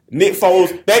this. Nick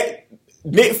Foles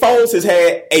has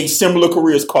had a similar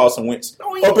career as Carson Wentz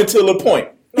up until a point.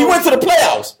 He went to the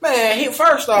playoffs. Man,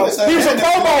 first off, He was a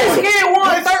Pro Bowler. he had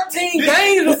won 13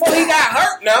 games before he got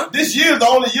hurt. Now This year is the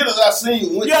only year that I've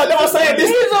seen Wentz. Yeah, that's what I'm saying. he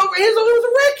was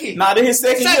a rookie. Not in his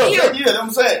second year. Yeah, that's what I'm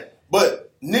saying.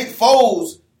 But Nick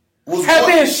Foles was Have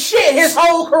been shit his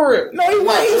whole career. No, he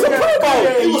wasn't. He was a Pro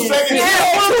Bowler. He was second He tier.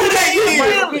 had one through that year.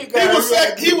 He was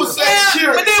second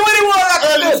tier. But then when he was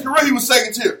Early in after his career, he was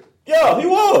second tier. Yeah, he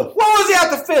was. what was he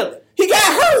after Philly? He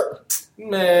got hurt.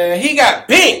 Man, he got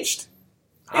benched.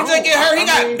 He didn't get hurt. He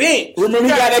got benched. Remember, he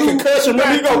got that concussion.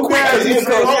 Remember, he go quick because he didn't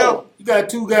come home. You got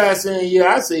 2 guys saying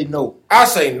yeah. I say no. I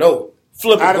say no.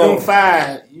 Flip it. Out of them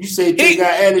 5, you say you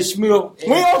got Alex Smith.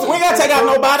 We ain't got to take out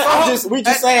nobody. We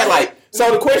just saying like. So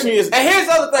the question is, And here's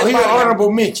the other thing. He an about it.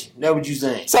 honorable mention. That's what you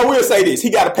saying. so we'll say this: he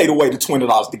got to pay the waiter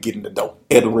 $20 to get in the door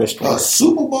at the A restaurant.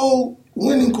 Super Bowl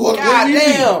winning quarterback. God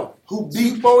damn. Who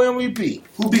Super beat Bowl MVP.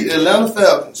 the Atlanta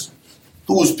Falcons,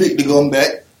 who was picked to come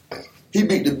back. He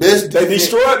beat the best. They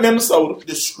destroyed Minnesota.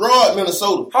 Destroyed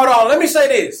Minnesota. Hold on. Let me say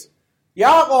this.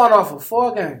 Y'all going off of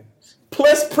 4 games.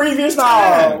 Plus previous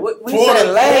time. We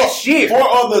said last year. 4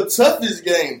 of the toughest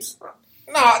games.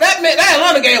 No, that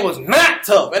Atlanta game was not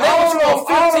tough. And I that don't know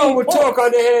was 15 what points.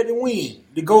 talk they had to win.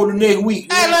 to go the next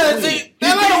week. Atlanta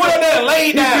went there and laid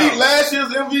He down. beat last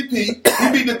year's MVP.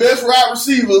 He beat the best wide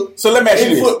receiver So let me ask you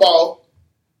in this. football.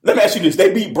 Let me ask you this.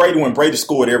 They beat Brady when Brady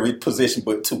scored every possession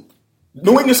but 2.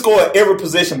 New England scored every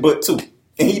possession but 2.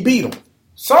 And he beat them.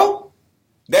 So,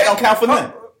 That don't count for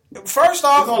nothing. first There's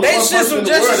off, only they one person system in the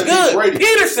just world as that beat good. Brady.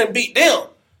 Peterson beat them.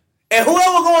 And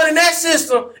whoever going in that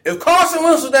system, if Carson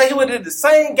Wentz was there, he would have did the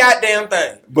same goddamn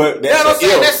thing. But That's what I'm that's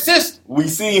saying. an That's system. We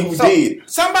seen who So, did.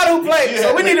 somebody who played. You So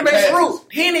had we to need to make make some passes. rules.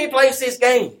 He didn't play 6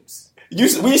 games.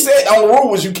 We said on the rule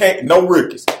was you can't, no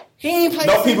rookies. He ain't played.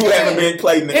 No 6 people who haven't games. been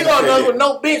played in the He gonna NFL do with yet.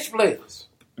 no bench players.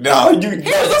 No, you. He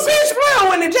was a bench player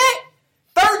when the Jack.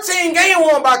 13 game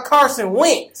won by Carson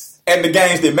Wentz. And the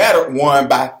games that mattered won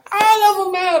by. All of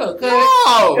them matter.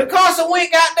 No. If Carson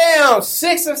Wentz got down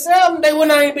 6 or 7, they would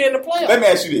not even be in the playoffs. Let me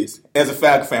ask you this: as a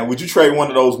Falcon fan, would you trade one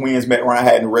of those wins Matt Ryan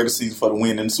had in the regular season for the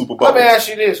win in the Super Bowl? Let me ask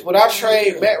you this: would I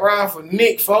trade Matt Ryan for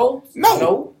Nick Foles?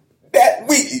 No. That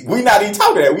we not even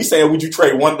talking that. We saying would you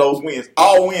trade one of those wins?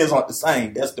 All wins aren't the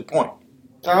same. That's the point.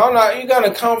 I'm not. You gotta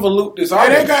convolute this Hey,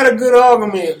 argument. they got a good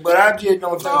argument, but I just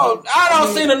don't think. No, I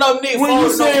don't see enough Nick When Foles. you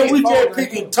to saying know we Nick just Foles.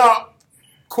 picking top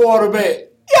quarterback,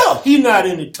 Yeah. he not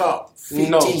in the top 15.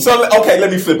 No. So okay,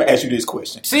 let me flip and ask you this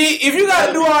question: See, if you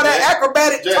gotta do all that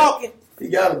acrobatic Jack. talking, He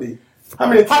gotta be. How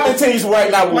many teams right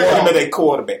now will want him at their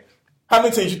quarterback? How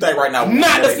many teams you think right now? will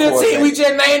not want the him at their 15 we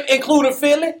quarterback? just named, including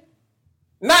Philly.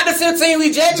 Not the 15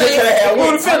 we just Just named, gotta have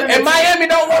including one. Philly. And Miami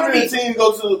don't How want many to be. teams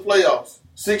go to the playoffs?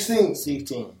 16.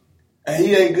 16. And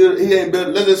he ain't good. He ain't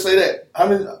better. Let's just say that. I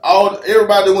mean,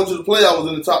 everybody that went to the playoffs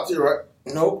was in the top tier, right?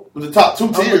 Nope. With the top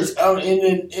 2 tiers.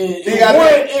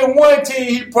 In one team,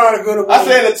 he probably could have. I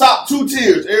said the top 2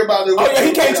 tiers. Everybody. That Oh went yeah, to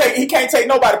he the can't playoffs. take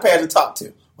nobody past the top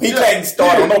 2. He Yeah. can't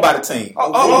start Yeah. on nobody's team.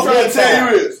 What I'm trying to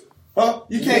tell you is,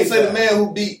 you can't say the man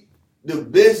who beat the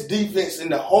best defense in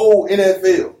the whole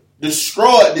NFL,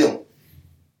 destroyed them,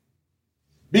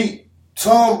 beat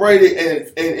Tom Brady and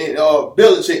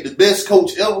Belichick, the best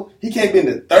coach ever. He can't be in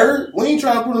the third. We ain't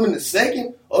trying to put him in the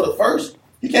second or the first.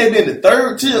 He can't be in the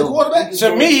third tier quarterback.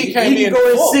 To me, he can't He be in can go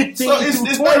the in fourth. 16 So it's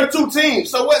to 20. 32 teams.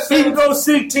 So what? He can go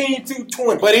 16 to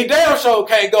 20. But he damn sure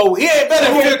can't go. He ain't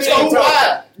better than 15. So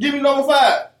why? Give me number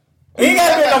 5. He ain't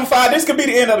got to be number 5. This could be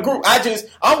the end of the group.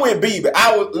 I'm with B, but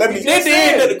This the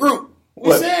end of the group. We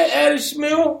What? said Adam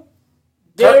Smith,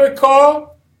 Derek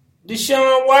Carr,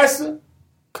 Deshaun Watson,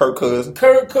 Kirk Cousins.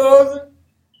 Kirk Cousins,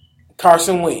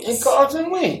 Carson Wentz. and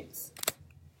Carson Wentz.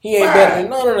 He ain't Why? better than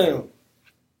none of them.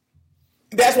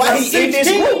 That's why he in this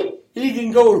 16, group. he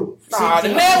can go Nah,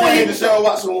 16. the man when And he Deshaun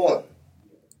Watson won.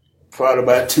 Probably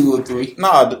about 2 or 3.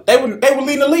 Nah, they were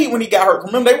leading the lead when he got hurt.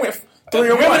 Remember, they went 3-1.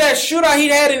 remember that shootout he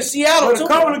had in Seattle But too. a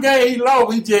couple of games he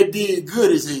lost, he just did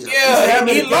good as hell. Yeah,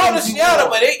 he lost to Seattle,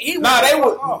 but he Nah, they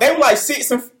were like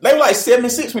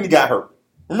 7-6 when he got hurt.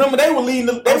 Remember, they were leading.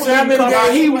 They were how leading many the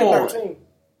games he conference. won? 13.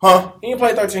 Huh? He didn't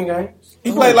play 13 games.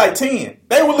 He played like 10.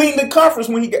 They were leading the conference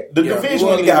when he got the Yeah, division he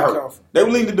when he was got leading the hurt. conference. They were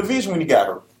leading the division when he got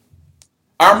hurt.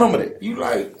 I remember that. You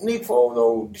like Nick Foles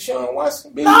or Deshaun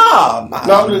Watson? Baby? Nah.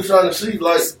 No, I'm just trying to see,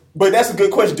 like. But that's a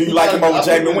good question. Do you like him over I put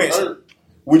Jameis him Winston? third.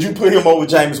 Would you put him over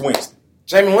Jameis Winston?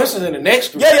 Jameis Winston's in the next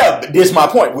group. Yeah. But this is my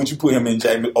point. Would you put him in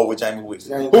over Jameis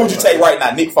Winston? Who would you take right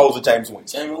now, Nick Foles or Jameis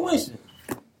Winston? Jameis Winston.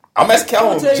 I'm asking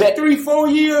Calvin. I'll take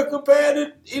 3-4 years compared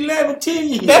to 11-10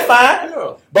 years. That's fine.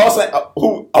 Yeah. But I'm saying,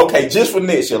 who? Okay, just for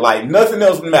next year, like nothing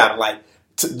else matter. Like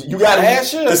you got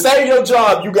Last year. to save your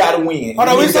job. You got to win. Hold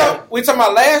on, You we got- talking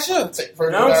about last year.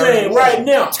 Now I'm saying right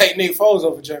now. Take Nick Foles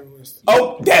over Jameis Winston.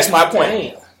 Oh, that's my point.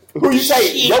 Damn. Who you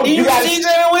take? Did you got see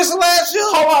Jameis Winston last year?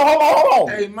 Hold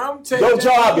on. Hey, mom, take Your that.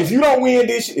 job. If you don't win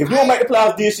this, if you don't make the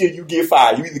playoffs this year, you get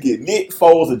fired. You either get Nick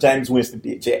Foles or Jameis Winston.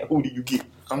 Did Jack? Who do you get?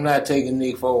 I'm not taking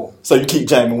Nick Foles. So you keep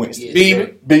Jameis Winston. Yeah.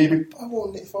 Baby. I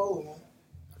want Nick Foles, man.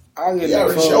 I'll get He Nick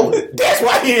already Foles. showed it. That's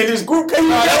why he in this group. Cause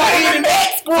That's why he in the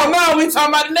next group. Now we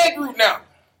talking about the next group now.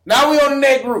 Now we on the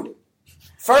next group.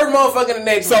 First motherfucker in the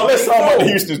next group. So let's talk about the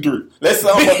Houston's group. Let's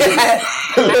talk about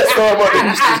the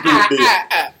Houston's group.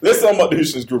 Then. Let's talk about the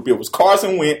Houston's group. It was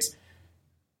Carson Wentz,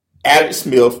 Alex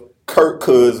Smith, Kirk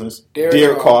Cousins,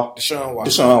 Derek Carr, Deshaun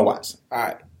Watson. Deshaun Watson.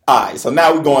 All right, so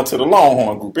now we're going to the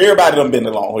Longhorn group. Everybody done been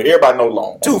to Longhorn. Everybody know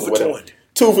Longhorn. 2 for 20.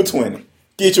 2 for 20.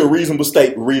 Get you a reasonable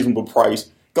steak, reasonable price.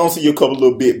 Go and see you a couple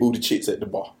little bit booty chicks at the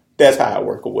bar. That's how it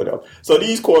work or whatever. So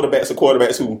these quarterbacks are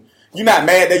quarterbacks who, you're not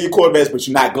mad that you're quarterbacks, but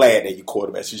you're not glad that you're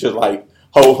quarterbacks. You're just like,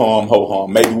 ho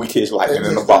hum. Maybe we catch lightning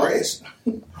in the bar.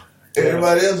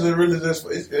 Everybody else is really just.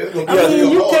 It's gonna I mean,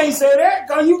 be you hard. can't say that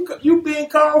because you being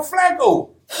called Flacco.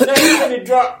 Now he's gonna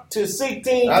drop to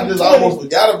 16. I just 20. almost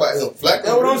forgot about him. Flacco. That's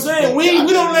what I'm saying. We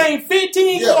don't name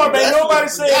 15 quarterbacks. Nobody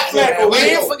said Flacco. We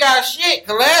ain't forgot shit.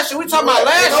 Cause last year we talking about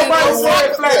last year. Nobody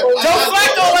said Flacco. Joe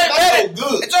Flacco ain't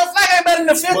better. Joe Flacco ain't better than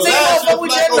the 15 motherfucker we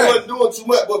just Flacco wasn't doing too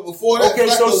much, but before that, Okay,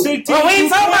 so 16. we ain't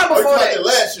talking about before that.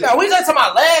 Last year. No, we just talking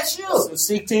about last year. So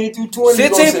 16 through 20. You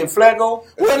gonna say Flacco?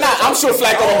 Well, nah, I'm sure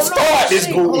Flacco don't start this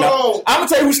group now. I'm gonna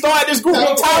tell you who started this group.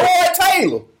 Tyrod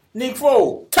Taylor. Nick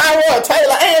Foles. Tyrod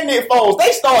Taylor and Nick Foles.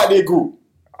 They started this group.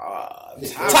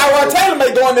 Tyrod Taylor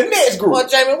may go in the next group. What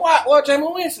Jamie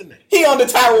Winston? He under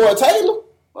Tyrod Taylor.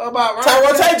 What about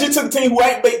Tyrod Taylor just took the team who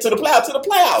ain't made to the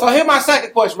playoffs. So here's my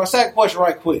second question.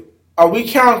 Right quick. Are we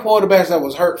counting quarterbacks that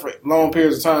was hurt for long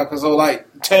periods of time? Because like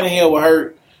Tannehill was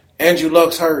hurt, Andrew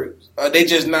Luck's hurt. They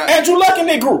just not Andrew Luck in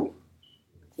that group.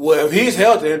 Well, if he's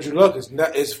healthy, Andrew Luck is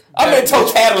not. I mean,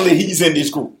 totality, he's in this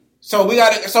group. So we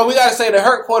gotta say the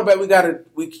hurt quarterback.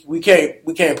 We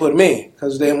can't put him in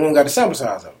because they won't got the sample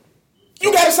size of him.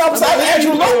 You got to sample size of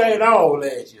Andrew Luck. Ain't all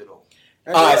last year though.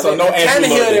 All right, so no Andrew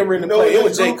Luck. Tannehill didn't really play. It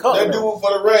was Jay Cutler. That dude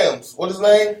for the Rams. What his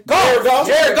name? Jared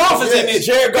Goff is in this.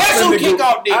 Jared Goff That's in who the kick group.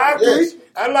 off this. I agree. Yes.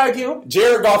 I like him.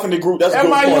 Jared Goff in the group. That's a That's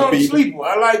good my point, young B. sleeper.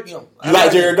 I like him. You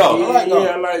like Jared Goff? Yeah,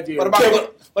 I like Jared.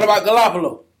 What about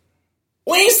Garoppolo?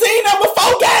 We ain't seen number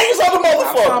 4 games of the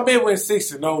motherfucker. I'm been with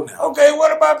 6-0 now. Okay,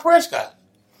 what about Prescott?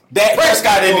 Dak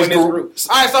Prescott in this group.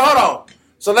 All right, so hold on.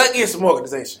 So let's get some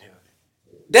organization here.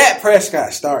 Dak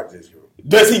Prescott started this group.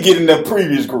 Does he get in the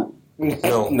previous group?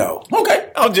 No.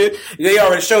 Okay, I'm just. They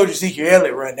already showed you Ezekiel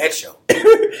Elliott run that show.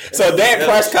 So Dak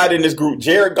Prescott in this group,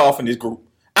 Jared Goff in this group.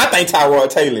 I think Tyrod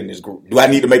Taylor in this group. Do I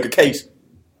need to make a case?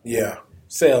 Yeah.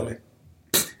 Sell me.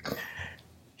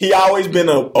 He always been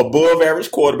a above average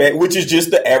quarterback, which is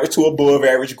just the average to above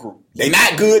average group. They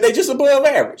not good, they just above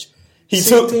average. He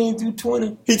 16 through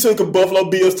 20. He took a Buffalo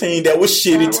Bills team that was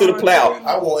shitty to the playoffs.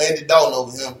 I want Andy Dalton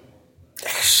over him.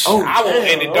 I want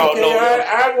Andy Dalton over him.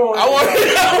 I want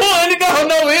Andy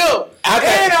Dalton over him.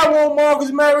 And I want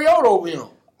Marcus Mariota over him.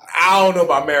 I don't know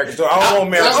about American. So I don't want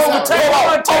American. Hold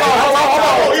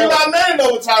on. Eli Manning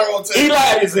over Tyrone Taylor.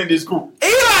 Eli is in this group.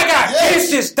 Eli got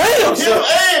benched his damn self.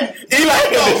 Eli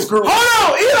in this group.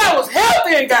 Hold on. Eli was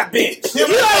healthy and got benched. Eli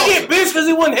didn't get benched because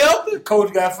he wasn't healthy.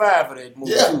 Coach got fired for that move.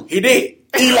 Yeah. He did.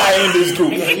 Eli in this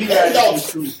group.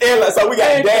 So we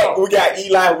got Dak, we got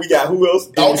Eli, we got who else?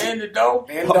 And the dog.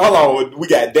 Hold on. We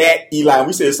got Dak, Eli, and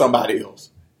we said somebody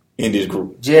else in this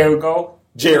group. Jared Goff.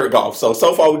 Jared Goff. So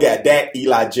far we got Dak,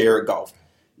 Eli, Jared Goff.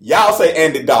 Y'all say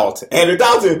Andy Dalton. Andy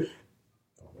Dalton,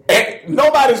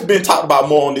 nobody's been talked about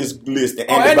more on this list than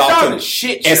Andy Dalton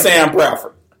shit and Sam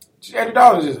Bradford. Andy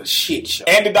Dalton is a shit show.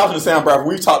 Andy Dalton and Sam Bradford,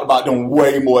 we've talked about them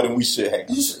way more than we should have.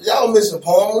 Y'all missing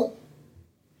Palmer?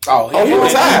 He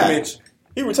retired.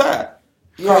 He retired.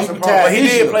 But he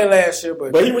did play last year,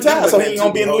 but he retired, so he ain't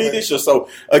gonna be in the league this year. So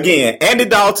again, Andy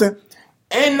Dalton.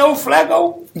 Ain't no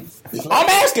Flacco. I'm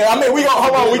asking. I mean, we gonna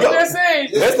hold on. We go. Let's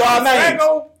start names.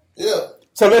 Yeah.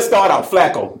 So let's start out.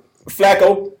 Flacco's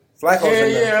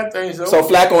Yeah, I think so. So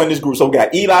Flacco in this group. So we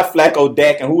got Eli, Flacco,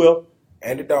 Dak, and who else?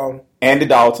 Andy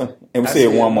Dalton. And we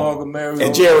said one more.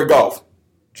 And Jared Goff.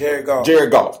 Jared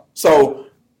Goff. So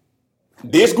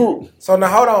this group. So now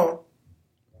hold on.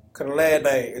 Cause the last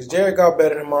name is Jared Goff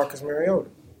better than Marcus Mariota?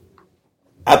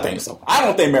 I think so. I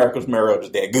don't think Marcus Mariota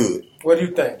is that good. What do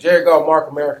you think? Jared Goff,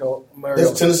 Marcus Mariota.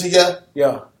 That's Tennessee guy?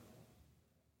 Yeah.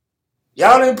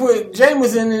 Y'all didn't put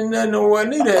Jameson in nothing nowhere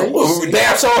neither.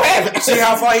 Damn sure haven't. See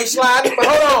how far he sliding? But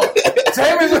hold on.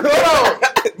 Jameson, hold on.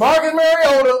 Marcus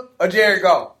Mariota or Jared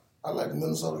Goff? I like the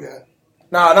Minnesota guy.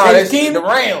 No, that's the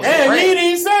Rams. And he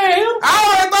didn't say him. I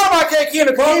already thought about Case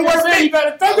Keenum because he wasn't You got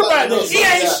to think about this. He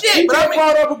ain't shit, He but I just mean,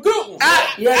 brought up a good one. I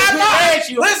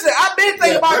know. Listen, I've been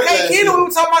thinking about Case Keenum. We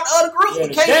were talking about the other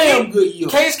group. Damn good year.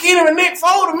 Case Keenum and Nick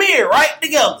Foles, mirror right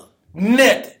together.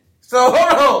 Nothing. So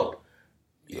hold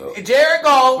on. Jared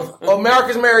Goff or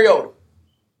Marcus Mariota?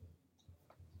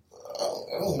 I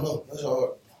don't know. That's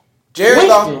hard. Jared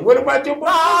Goff. What about your boy?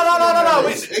 No.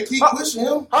 They keep pushing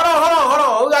him. Hold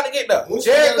on. We got to get there.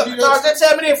 Jared Goff. No, just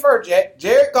tell me this first, Jack.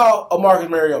 Jared Goff or Marcus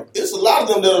Mariota? It's a lot of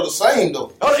them that are the same,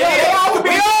 though. Oh, yeah, they always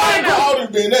be Always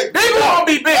been that. They gonna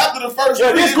be big. After the first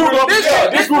This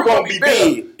group gonna be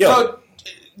big. Yeah. So,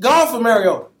 Goff or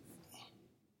Mariota?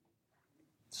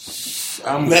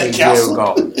 I'm going to take Jared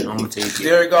Goff. I'm going to take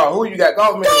Jared Goff. Who you got?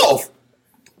 Goff or Mariota?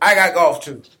 I got Goff,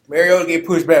 too. Mariota get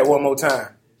pushed back one more time.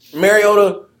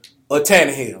 Mariota or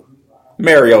Tannehill?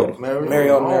 Mariota.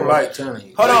 Mariota. I don't like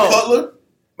Tannehill. Hold on. Cutler?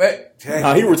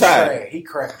 No, he retired. He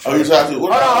cracked. Oh, he retired too.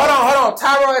 Hold on.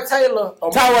 Tyrod Taylor.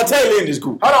 Tyrod Taylor in this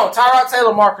group. Hold on. Tyrod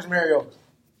Taylor, Marcus Mariota.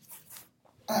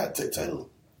 I had to take Taylor.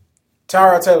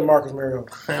 Tyrod Taylor, Marcus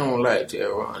Mariota. I don't like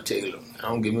Tyrod Taylor. I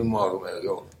don't give me Marcus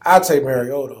Mariota. I'll take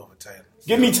Mariota over Taylor.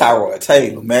 Give me Tyrod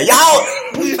Taylor, man. Y'all,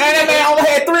 man, that man only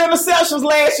had 3 interceptions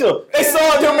last year. They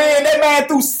saw him, man. That man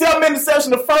threw 7 interceptions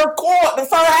the first quarter, the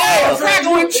first half.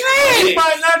 He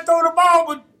might not throw the ball,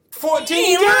 but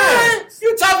 14 times.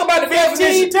 You talk about the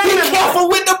definition. Be careful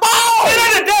with the ball.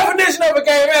 That's the definition of a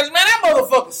game manager, man. That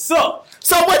motherfucker suck.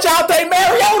 So what y'all think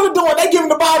Mariota doing? They giving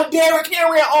the ball to Derrick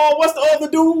Henry and what's the other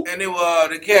dude? And it was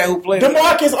the cat who played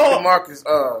DeMarcus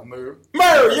Murray.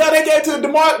 Yeah, they gave to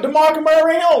DeMarcus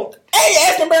Murray. Hey,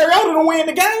 asking Mariota to win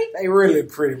the game. They really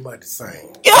pretty much the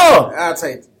same. Yeah. I'll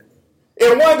take it.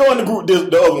 If one go in the group,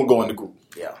 the other one go in the group.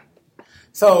 Yeah.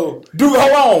 So, Dude,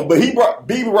 hold on. But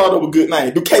BB brought up a good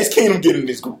name. Do Case Keenum get in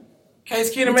this group?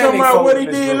 Case Keenum, talking about what he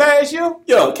did last year?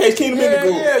 Yeah, Case Keenum in the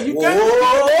group. Yeah, you got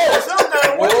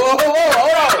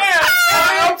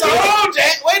Hold on,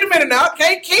 Jack. Wait a minute now.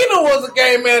 Case Keenum was a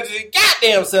game manager.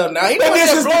 Goddamn self now. But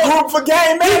this is the group for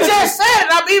game manager. You just said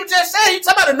it. You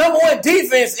talking about the number 1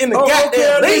 defense in the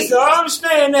goddamn league. I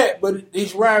understand that, but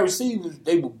these wide receivers,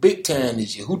 they were big time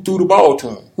this year. Who threw the ball to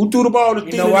him? Who threw the ball to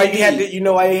Thielen? You know why you had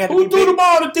to Who threw the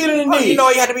ball to Thielen and You know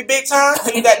why you had to be big time?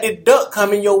 You got this duck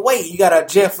coming your way. You got to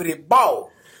adjust for this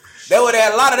ball. They would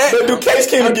have a lot of that. But do Case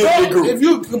Keenum get in the group? If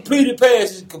you completed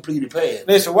pass, it's a completed pass.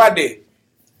 Listen, what I did?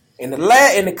 In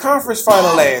the conference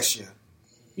final last year,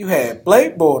 you had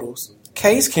Blake Bortles,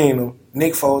 Case Keenum,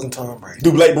 Nick Foles, and Tom Brady.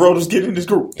 Do Blake Bortles get in this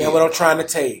group? Yeah, what I'm trying to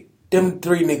tell you. Them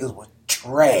 3 niggas were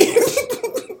trash.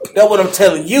 That's what I'm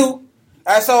telling you.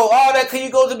 So all that, can you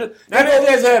go to the... Now they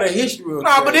just had a history of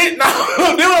but this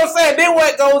what I'm saying. Then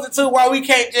what goes into why we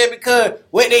can't just because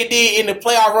what they did in the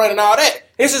playoff run and all that.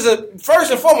 This is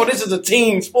first and foremost, this is a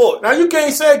team sport. Now you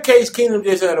can't say Case Keenum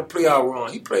just had a playoff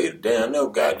run. He played a damn no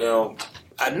goddamn...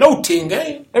 I know 10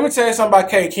 games. Let me tell you something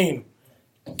about Case Keenum.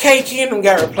 Case Keenum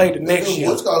got replayed the next year.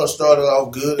 What's called started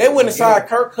off good. They went inside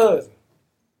Kirk Cousins.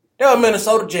 They were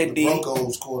Minnesota Jet D.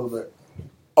 Broncos quarterback.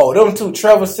 Oh, them two,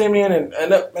 Trevor Simeon and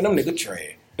them nigga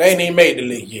trash. They ain't even made the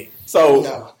league yet.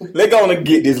 So they're gonna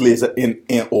get this list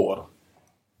in order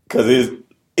because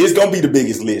it's gonna be the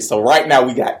biggest list. So right now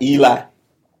we got Eli,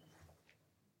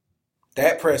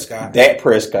 Dak Prescott,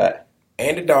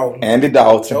 Andy Dalton,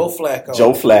 Joe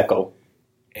Flacco,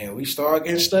 and we start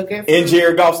getting stuck at. And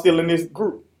Jared Goff still in this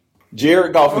group.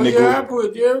 Jared Goff in the group. I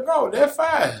put Jared Goff. That's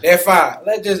 5. That's 5.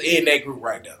 Let's just end that group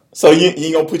right now. So you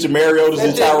ain't gonna put your Mariotas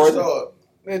in Tyrod?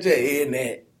 Let's just end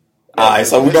that. All right,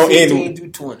 so we're gonna end 16 through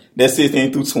 20. That's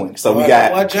 16 through 20. So we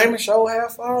got. Well, Jamie show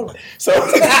half fallen. So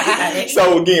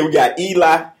again, we got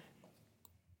Eli,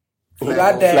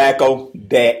 Flacco,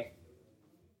 Dak,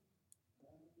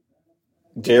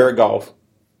 Jared Goff,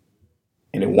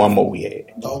 and then one more we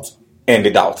had. Dalton. And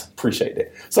the Dalton. Appreciate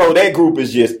that. So that group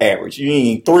is just average. You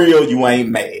ain't thrilled, you ain't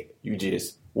mad. You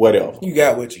just whatever. You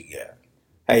got what you got.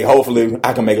 Hey, hopefully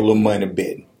I can make a little money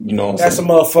betting. You know what I'm That's saying?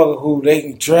 That's a motherfucker who they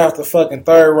can draft the fucking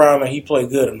 3rd round and he play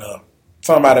good enough.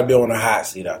 Somebody be on a hot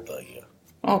seat out there, yeah.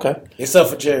 Okay. Except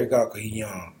for Jared Goff because he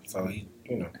young. So he,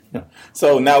 Yeah.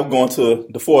 So now we're going to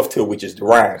the 4th tier, which is the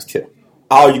Ryan's tier.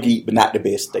 All you get, but not the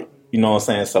best state. You know what I'm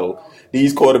saying? So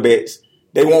these quarterbacks,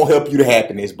 they won't help you to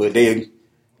happiness, but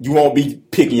you won't be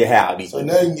picking your how. So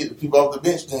now you can get the people off the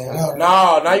bench then.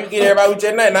 No, now you get everybody with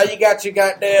your name. Now you got your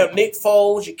goddamn Nick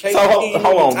Foles, your KD,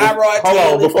 hold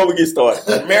on, before we get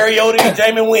started. Mariota and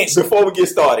Jameis Winston. Before we get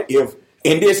started, if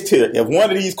in this tier, if one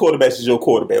of these quarterbacks is your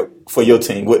quarterback for your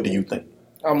team, what do you think?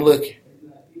 I'm looking.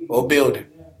 Or building.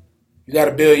 You got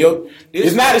to build your...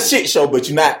 It's not a shit show, but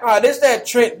you're not... this that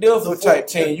Trent Dilfer type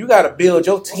team. You got to build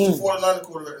your team. What's the 49er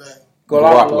quarterback name?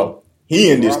 Garoppolo. He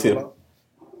in this tier.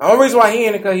 The only reason why he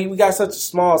in it because we got such a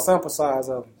small sample size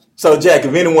of him. So, Jack,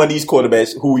 if any one of these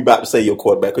quarterbacks, who we about to say your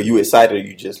quarterback, are you excited or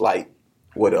you just like,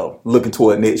 what else, looking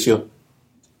toward next year?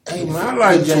 Hey, man, I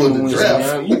like Jameis Winston,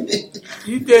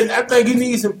 man. I think he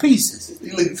needs some pieces.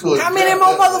 How many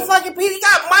more motherfucking pieces? You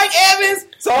got Mike Evans.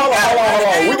 So, hold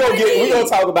on. We're going to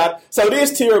talk about it. So,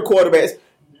 this tier of quarterbacks,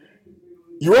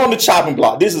 you're on the chopping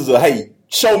block. This is hey,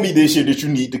 show me this year that you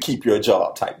need to keep your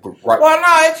job type group, right? Well,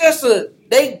 no, it's just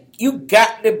you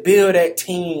got to build that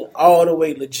team all the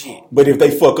way legit. But if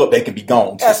they fuck up, they can be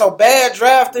gone. Yeah, so bad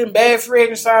drafting, bad free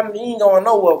agent signing, you ain't going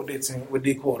nowhere with this team, with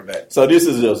the quarterback. So this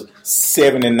is just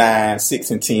 7-9,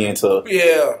 6-10 to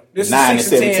this 9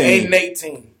 is 6-10, 17,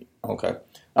 8-18. Okay.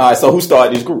 All right. So who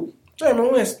started this group?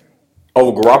 Jameis Winston.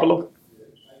 Over Garoppolo?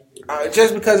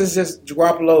 Just because it's just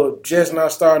Garoppolo just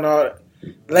not starting out.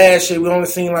 Last year, we only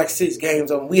seen like 6 games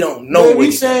of him. We don't know what what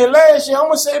he's saying last year. I'm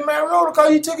going to say Mariota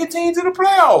because he took a team to the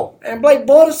playoff. And Blake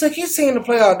Bortles took his team to the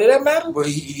playoff. Did that matter? But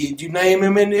did you name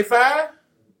him in the 5?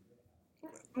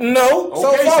 No. Okay,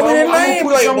 So far, we didn't name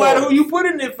put somebody Playboy. who you put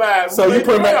in that 5. So you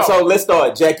put him at, so let's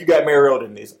start. Jack, you got Mariota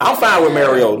in this. I'm fine with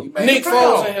Mariota. Nick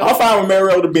Foles in here. I'm fine with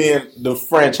Mariota being the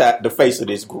franchise, the face of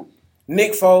this group.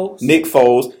 Nick Foles. Nick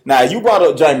Foles. Now you brought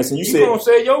up Jameson. You You said gonna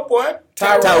say your boy?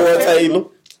 Tyrod Taylor.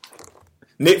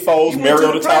 Nick Foles,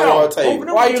 Mariota, Tyrod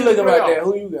Taylor. Why you looking like that?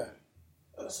 Who you got?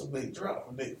 That's a big drop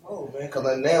for Nick Foles, man. Because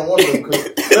I now one of them.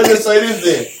 Let's just say this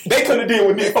then. They could have did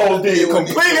what Nick Foles did.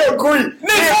 Completely agree. Nick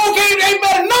Foles ain't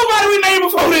better than nobody we named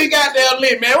before this goddamn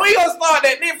lit, man. We gonna start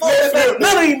that Nick Foles ain't better than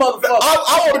none of these motherfuckers.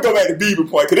 I want to go back to Beaver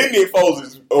point because then Nick Foles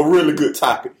is a really good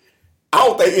topic. I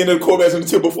don't think any of the quarterbacks in the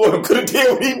team before him could have did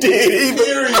what he did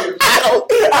either.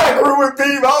 I agree with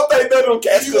Beaver. I don't think none of them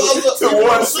cats to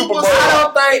won the Super Bowl. I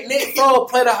don't think Nick Foles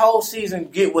play the whole season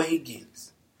get what he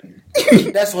gets.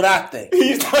 That's what I think.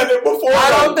 He's done it before. I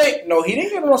don't think. No, he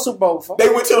didn't get no Super Bowl before. They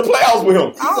went to the playoffs with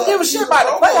him. I don't give a shit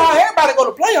about the playoffs. Everybody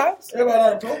go to playoffs.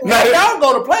 Now they don't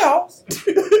go to playoffs,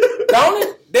 don't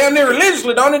it? Damn near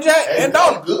religiously, don't it, Jack? And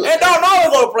don't always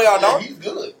go to playoffs, don't He's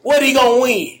good. What he gonna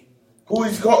win? Who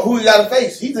he got to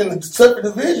face? He's in the tougher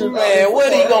division. Man,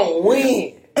 what he gonna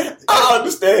win? I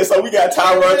understand. So we got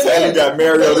Tyrod Taylor, we got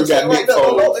Mariota, we got Nick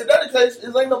Foles. In that case,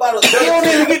 it ain't nobody. He don't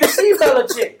even get to see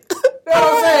Belichick. You know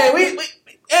what I'm saying? We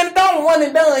and don't one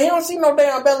and done. He don't see no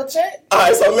damn Belichick. All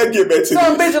right, so let's get back to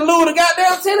Some this. bitch will lose the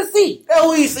goddamn Tennessee. That's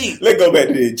who he see. Let's go back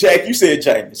to this. Jack, you said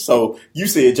Jameis. So you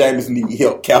said Jameis need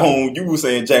help. Calhoun, you were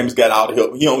saying Jameis got all the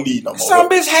help. He don't need no more Some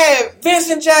help. bitch had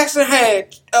Vincent Jackson,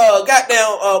 had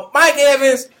goddamn Mike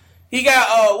Evans. He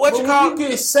got what you call? You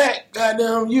get sacked,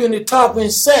 goddamn. You in the top in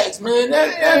sacks, man.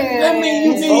 That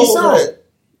means you need something.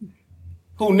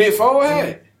 Who Nick Foles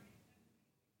had?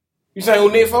 You saying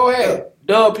who Nick Foles had?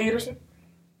 Doug Peterson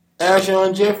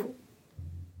Alshon Jeffrey.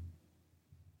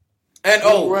 and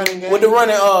running game. with the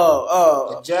running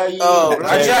Ajayi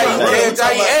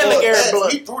and LeGarrette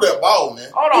Blunt. He threw that ball, man.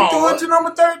 Hold He on, threw it to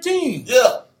number 13.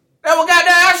 Yeah. that one got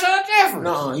that Alshon Jeffrey.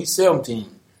 No, he's 17.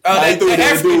 They threw That it to the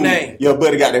African dude. name. Your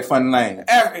buddy got that funny name.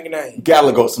 African name.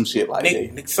 Gallagher, some shit like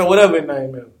that. Nick, so whatever his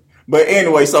name is. But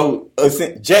anyway, so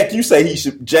Jack, you say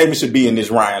Jameis should be in this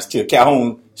Ryan's tier.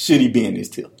 Calhoun, should he be in this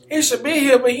tier? He should be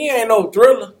here, but he ain't no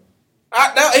thriller.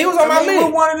 He was on my With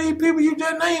list. one of these people you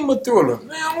just named a thriller.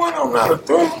 Man, one of them not a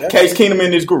thriller. Case Keenum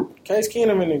in this group. Case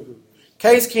Keenum in the group.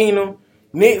 Case Keenum,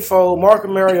 Nick Foles, Marcus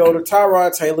Mariota,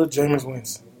 Tyrod Taylor, Jameis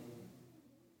Winston.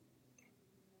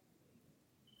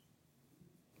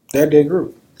 That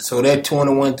group. So that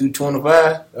 21 through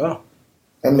 25? Oh.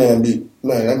 That man beat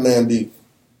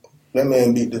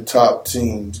the top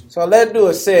teams. So let's do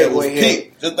a That was segue here.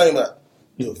 picked. Just think about it.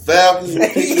 The Falcons was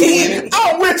picked to win it.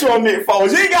 I'm with you on Nick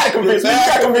Foles. You ain't got to convince me. You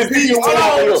got to convince me. Hold on,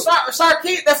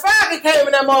 Sarkisian. The Falcon came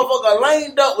in that motherfucker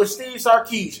laned up with Steve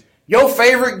Sarkisian. Your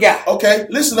favorite guy. Okay,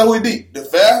 listen to who he beat. The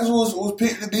Falcons was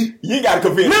picked to beat. You got to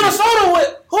convince me.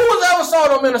 Minnesota who was ever sold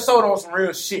on Minnesota on some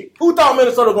real shit? Who thought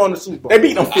Minnesota going to the Super Bowl? They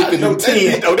beat them 50 to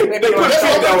 10. though. They put That's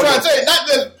what I'm trying to it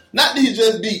tell you. Not that he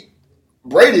just beat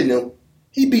Brady and them.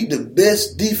 He beat the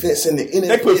best defense in the NFL.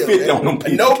 They put 50 on them And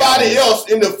people. nobody else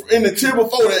in the tier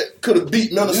before that could have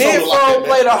beat Minnesota Nick like Foles that.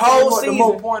 played a whole The season.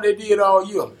 most point they did all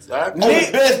year. On the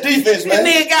best defense, This man.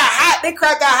 nigga got hot. That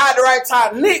crack got hot at the right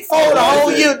time. Nick Foles the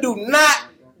whole year do not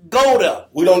go there.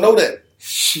 We don't know that.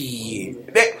 Shit.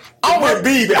 I'm with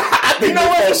Beaver. I think Nick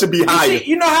Foles should be higher.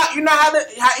 You know how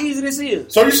easy this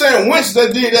is. So you saying Wentz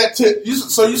that did that?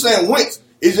 So you saying Wentz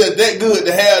is just that good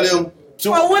to have them?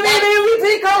 Well, when they did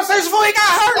MVP conversation before he got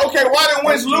hurt. Okay, why didn't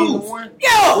Wentz lose?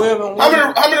 Yeah.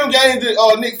 How many games did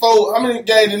Nick Foles? How many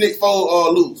games did Nick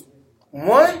Foles lose?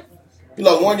 One. He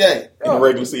lost one game. In the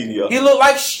regular season, He looked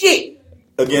like shit.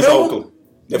 against Remember? Oakland.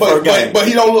 The first game. But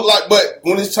he don't look like. But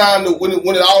when it's time to when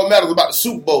it all matters about the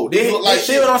Super Bowl, did he look like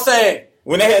See shit? what I'm saying?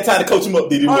 When they had time to coach him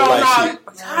up, did he look like shit?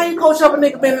 How you coach up a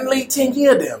nigga been in the league 10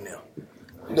 years damn now?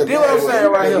 The You know what I'm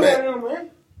saying right here?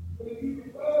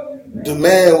 The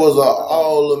man was an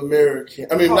All-American.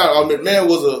 I mean, not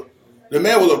All-American. The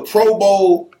man was a Pro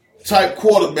Bowl type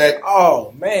quarterback.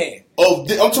 Oh man. I'm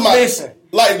talking about Listen.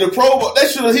 like the Pro Bowl. He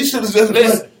should have just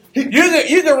Listen.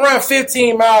 You can run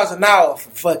 15 miles an hour for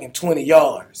fucking 20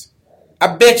 yards.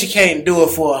 I bet you can't do it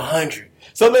for 100.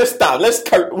 So let's stop.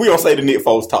 We don't say the Nick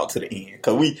Foles talk to the end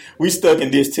because we stuck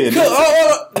in this till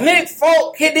Nick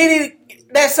Foles,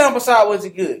 that sample size was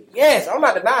it good? Yes, I'm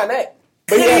not denying that.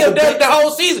 But he done the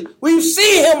whole season. We've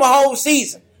seen him a whole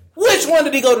season. Which one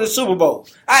did he go to the Super Bowl?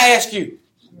 I ask you.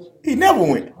 He never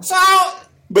went. So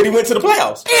But he went to the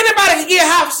playoffs. Anybody can get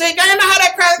hot for second. I know how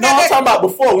that cracker No, got I'm that. talking about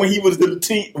before when he was the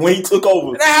team when he took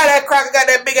over. That's how that cracker got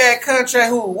that big ass contract.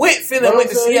 Who with Philly went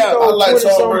to Seattle. I like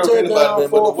Tom 20-something Brady, anybody,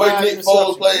 but the way Nick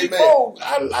Foles played,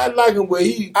 man. I like him where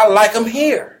he. I like him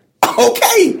here.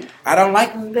 Okay. I don't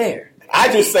like him there.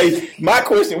 I just say my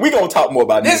question. We're gonna talk more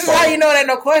about This is how you know that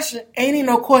no question. Ain't even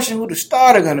no question who the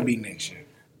starter gonna be next year.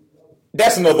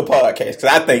 That's another podcast because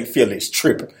I think Philly's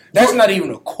tripping. That's not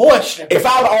even a question. If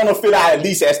I would own a Philly, I at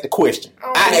least ask the question.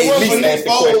 I at least ask the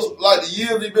question. Foles, like the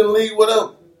years he been in the league,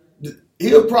 whatever,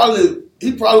 he probably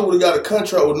would have got a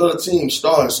contract with another team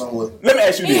starting somewhere. Let me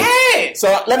ask you He this. had.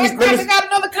 So let me got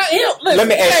another contract. Let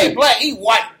me ask he you- ain't black. He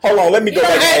white. hold on. Let me He go don't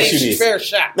back and have ask you his this. fair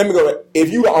shot. Let me go.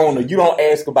 If you the owner, you don't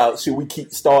ask about should we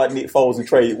keep starting Nick Foles and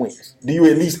trade Wentz. Do you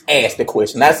at least ask the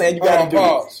question? Not saying you got to do it.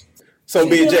 Pause. So,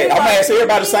 Big J, I'm gonna ask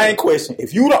everybody the same question.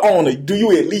 If you the owner, do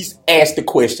you at least ask the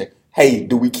question? Hey,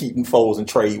 do we keep Foles and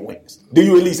trade Wentz? Do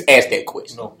you at least ask that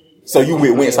question? No. So you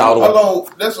with Wentz all the How way. long?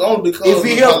 That's only because If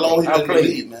he of how help, long he I'll been in the play.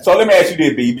 league, man. So let me ask you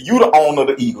this, B. You the owner of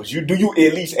the Eagles. Do you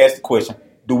at least ask the question?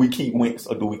 Do we keep Wentz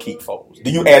or do we keep Foles?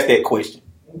 Do you ask that question?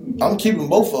 I'm keeping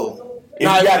both of them. If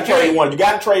you got to trade one, you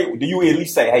got to trade. Do you at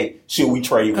least say, hey, should we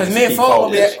trade Wentz? 'Cause to Nick keep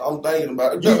Foles- Yes, I'm thinking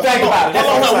about it. You think about it. That's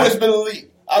How long what I'm have Wentz saying. been in the league?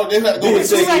 I would have to go Yeah, with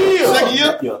second second year. year. Second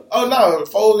year? Yeah. Oh, no.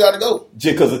 Foles got to go.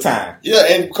 Just because of time. Yeah,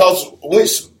 and because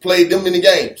Wentz played them many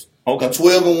games. Okay.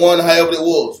 12-1, however it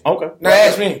was. Okay. Now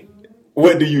ask me.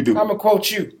 What do you do? I'm gonna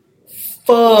quote you.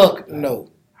 Fuck no.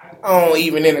 I don't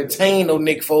even entertain no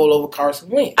Nick Foles over Carson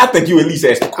Wentz. I think you at least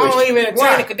ask the I question. don't even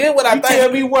entertain it. Cause this what I You think.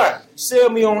 tell me why. Sell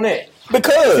me on that.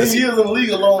 Because 10 years in the league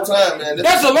a long time, man.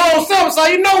 That's a long summer, so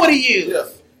you know what he is. Yeah.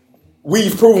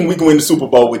 we've proven we can win the Super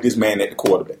Bowl with this man at the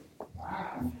quarterback.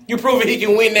 You proving he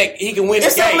can win that. He can win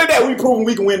It's the game. simple as that. We've proven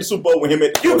we can win the Super Bowl with him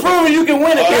at the You quarterback. proving you can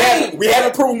win a game. We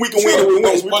haven't proven we can win it with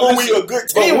Wentz. We But proven listen, we're a good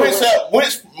But team.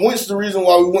 Wentz the reason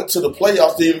why we went to the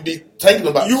playoffs to even be thinking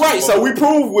about You're the right. Super So Bowl. we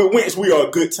proved with Wentz we are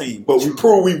a good team, but we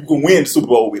proved we can win the Super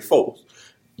Bowl with Foles.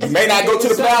 You may not go to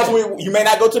the playoffs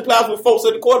with Foles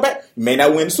at the quarterback. You may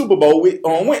not win the Super Bowl with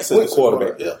Wentz as the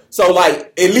quarterback. Yeah. So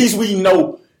like at least we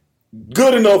know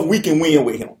good enough we can win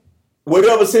with him.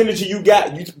 Whatever synergy you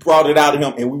got, you brought it out of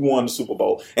him, and we won the Super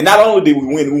Bowl. And not only did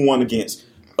we win, we won against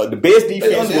the best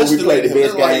defense where we played the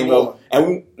best game of.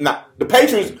 And the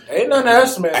Patriots Ain't nothing to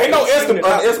estimate. ain't no estimate.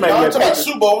 I'm talking about the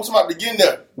Super Bowl. I'm talking about to get in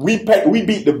there. We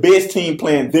beat the best team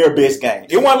playing their best game.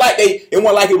 It wasn't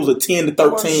like it was a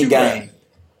 10-13 game.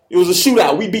 It was a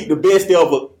shootout. We beat the best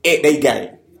ever at their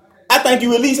game. I think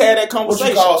you at least had that What you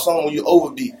conversation. call something when you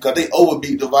overbeat? Because they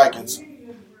overbeat the Vikings.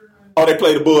 Oh, they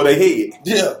played above their head.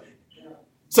 Yeah.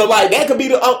 So like that could be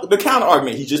the counter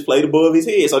argument. He just played above his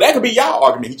head. So that could be y'all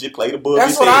argument. He just played above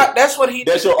his head. That's what he.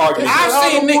 That's your argument.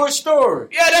 I've seen Nick. More story.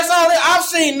 Yeah, that's all. I've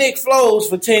seen Nick Foles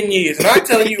for 10 years, and I'm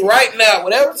telling you right now,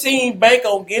 whatever team bank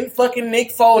on getting fucking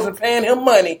Nick Foles and paying him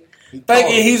money,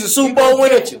 thinking he's a Super Bowl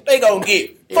winner, they gonna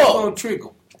get It's gonna fucked.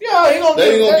 trickle. Yeah, he gonna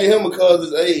They get. ain't gonna get him because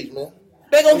of his age, man.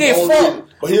 They gonna get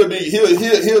fucked. But he'll be the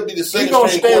He second gonna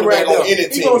string stay quarterback right on there.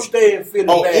 any He gonna team. stay in Philly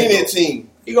On bag any up. team.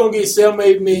 He gonna get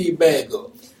 7-8 million bag up.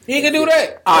 He can do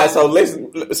that. All right,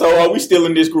 so are we still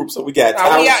in this group? So we got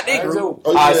We out Tyrod. there. That's over.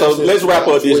 All right, so yeah, let's wrap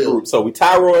up this 12. group. So we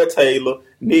Tyrod Taylor,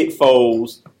 Nick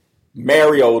Foles,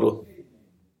 Mariota.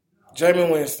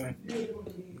 Jameis Winston.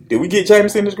 Did we get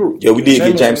James in this group? Yeah, we did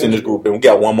get Jameis James in this group, and we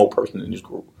got one more person in this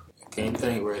group. Can't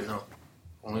think right now.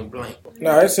 Only blank.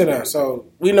 No, it's in there. So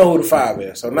we know who the 5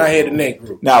 is. So now here the next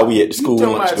group. Now we at the You school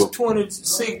talking lunch about group.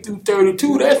 26 through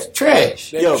 32? That's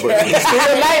trash. Yeah, but you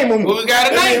still name them. We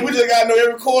got a name. We just gotta know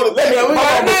every quarterback. Hold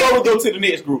on, before we go to the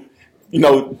next group,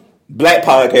 black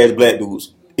podcast, black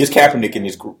dudes. Is Kaepernick in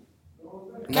this group?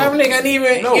 Kaepernick ain't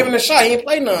even given a shot. He ain't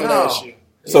played none last year.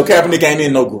 So Kaepernick ain't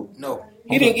in no group. No.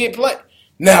 He didn't get played.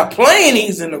 Now playing,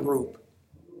 he's in the group.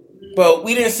 But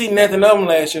we didn't see nothing of him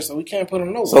last year, so we can't put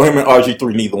him nowhere. So him and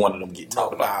RG3, neither one of them get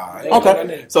talked about.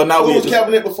 Okay. So now Who we was just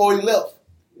Kaepernick before he left?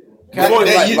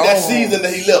 Kaepernick like That long. season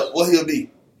that he left, what he'll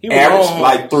be? He was average long.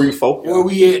 like 3-4. Where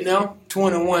we at now?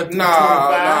 21 through 25?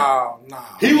 Nah.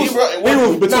 He was He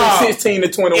was between 16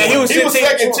 and 21. Yeah, he was He was 16.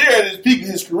 second tier at his peak of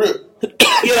his career.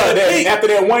 After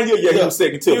that 1 year, he was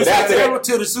second too. He was But after that,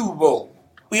 to the Super Bowl.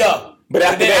 Yeah. but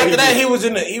after that, he was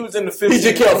in the 15. he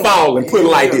just kept falling. Put it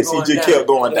like this, he just kept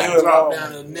going Yeah, down. he was Drop long.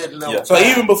 down to net level. Yeah. So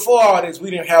even before all this, we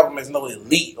didn't have him as no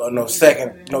elite or no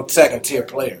second tier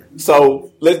player.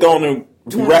 So let's go on and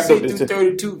wrap up 26 this. through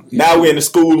 32. Now we're in the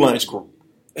school lunch group.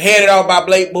 Headed out by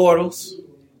Blake Bortles.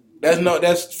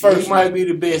 That's first. He might be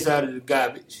the best out of the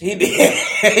garbage. He did.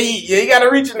 he got to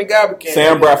reach in the garbage can.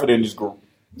 Sam Bradford in this group.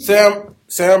 Sam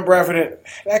Bradford.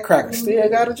 That cracker still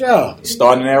got a job.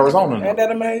 Starting in Arizona now. Ain't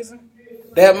that amazing?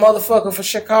 That motherfucker for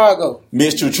Chicago.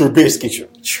 Mr.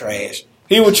 Trubisky. Trash.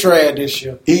 He was trash this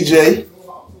year. EJ.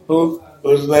 Who?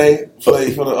 What's his name?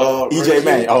 Played for the EJ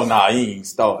Manuel. Oh, nah, he ain't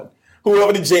starting.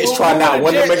 Whoever the Jets try now.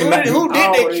 Who did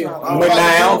they try?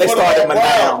 Manown. They started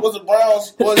Manown. What's the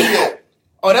Browns? What's he at?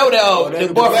 Oh, that was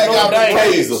the boy from Notre Dame.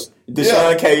 Kaiser.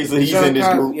 Deshaun Kaiser. He's in this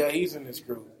group. Yeah, he's in this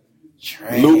group.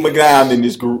 Trash. Luke McGowan in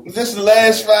this group. This is the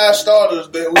last 5 starters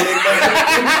that we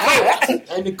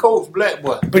And the coach, black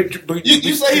boy. But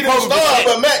you say he didn't start,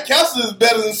 but Matt Castle is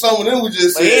better than some of them we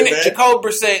just said, man. Jacob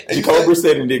Brissett. Jacob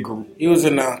Brissett in that group. He was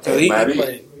in there. He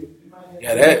played.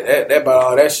 Yeah, that about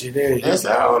all that shit there. That's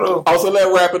how though. Also, let's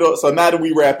wrap it up. So now that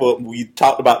we wrap up, we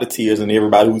talked about the tiers and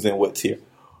everybody who's in what tier.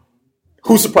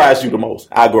 Who surprised you the most?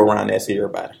 I'll go around and ask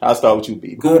everybody. I'll start with you,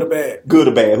 B. Good or bad? Good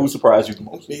or bad? Who surprised you the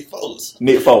most? Nick Foles.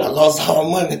 Nick Foles. I lost all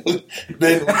money.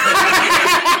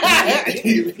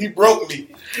 he broke me.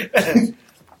 I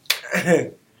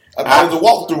thought it was a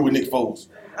walkthrough with Nick Foles.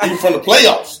 Even from the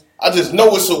playoffs. I just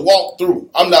know it's a walkthrough.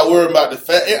 I'm not worried about the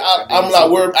fact. I'm not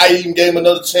worried. I even gave him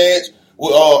another chance.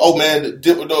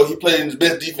 He played in his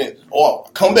best defense. Oh,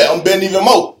 come back. I'm betting even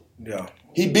more. Yeah.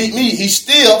 He beat me.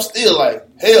 I'm still like,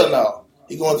 hell no.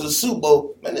 He going to the Super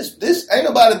Bowl. Man, this ain't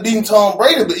nobody beating Tom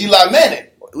Brady but Eli Manning.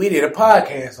 We did a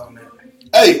podcast on that.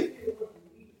 Hey.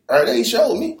 All right, he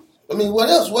showed me. I mean, what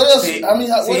else? What else? His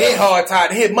else? hard time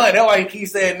to hit money. That's why he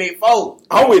keeps saying Nick Foles.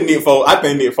 I'm with Nick Foles. I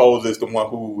think Nick Foles is the one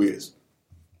who is.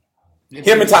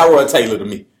 Him and Tyrod Taylor to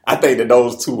me. I think that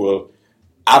those two are.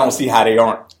 I don't see how they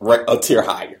aren't a tier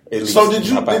higher. At least. So did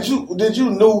you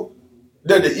know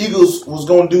that the Eagles was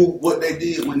gonna do what they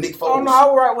did with Nick Foles? Oh no, I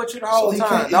was right with you the whole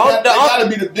time. They gotta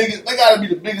be the biggest. They gotta be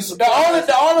the biggest. The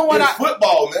only one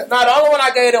football, man. No, the only one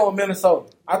I gave them was Minnesota.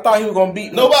 I thought he was gonna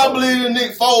beat. Nobody believed in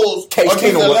Nick Foles. Case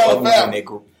Keenum was in that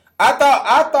group. I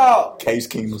thought Case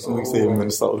Keenum was we said in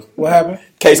Minnesota. What happened?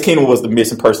 Case Keenum was the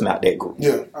missing person out that group.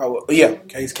 Yeah.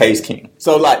 Case Keenum.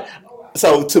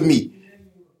 So to me,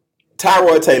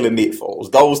 Tyrod Taylor, Nick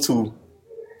Foles, those two,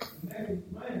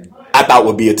 I thought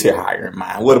would be a tier higher in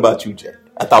mine. What about you, Jay?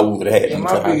 I thought we would have had him.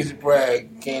 My biggest surprise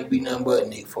can't be nothing but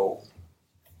Nick Foles.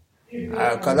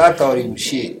 Because I thought he was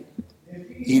shit.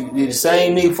 He did the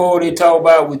same Nick Foles they talk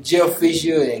about with Jeff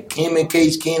Fisher and him and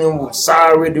Case Keenum was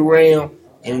sorry at the Rams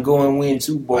and go and win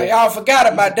Super Bowl. Well, y'all forgot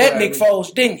about that Nick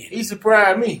Foles, didn't you? He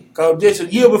surprised me. Because just a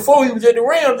year before he was at the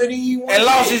Rams that he won. And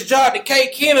lost his job to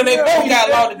Case Keenum. They both got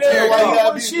lost to Terry.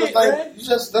 Let's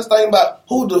think about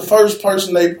who the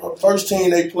first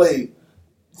team they played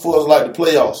for us like the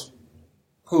playoffs.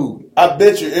 Who? I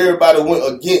bet you everybody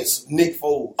went against Nick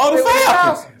Foles. Oh, the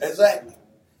Falcons. Exactly.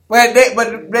 But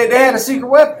they had a secret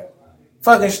weapon.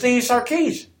 Fucking Steve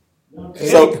Sarkisian.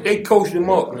 So they coached him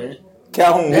up, man.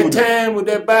 Calhoun, that time with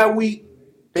that bye week,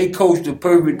 they coached the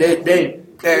perfect.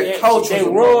 That coach, they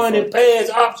run and pass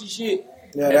option shit.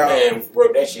 Yeah, that man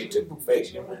broke that shit to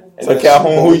perfection, man. So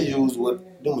Calhoun, who you used with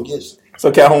them against? So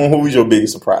Calhoun, who was your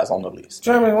biggest surprise on the list?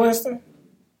 Jameis Winston.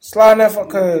 Sliding that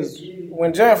because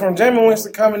from Jameis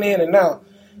Winston coming in and now,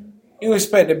 you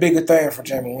expect a bigger thing from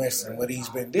Jameis Winston. What he's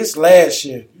been this last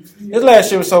year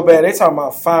was so bad. They talking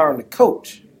about firing the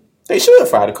coach. They should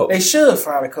fire the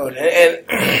coach.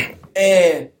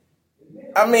 And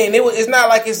I mean, it's not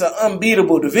like it's an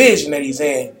unbeatable division that he's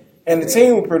in. And the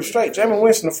team was pretty straight. Jameis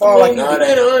Winston to fall like that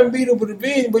ain't an unbeatable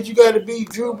division, but you got to beat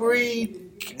Drew Brees,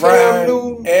 Cam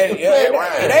Newton,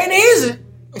 it ain't easy.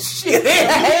 Shit,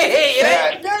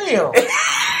 it ain't damn.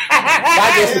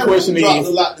 I guess the question is.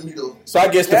 A lot to me though. So I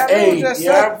guess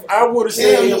I would have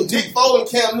said Nick Foles and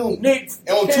Cam Newton.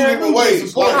 And on two different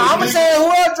ways. I'm gonna say who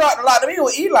else dropped a lot to me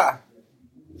was Eli.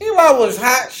 Eli was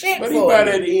hot shit. But he about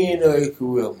at the end of his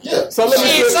career. Yeah. So let me.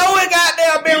 So it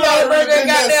goddamn Ben Roethlisberger and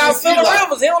goddamn Phillip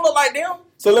Rivers. He don't look like them.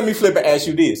 So let me flip and ask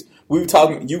you this: we were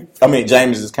talking.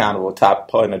 James is kind of a top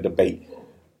part in the debate.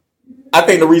 I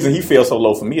think the reason he fell so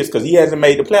low for me is because he hasn't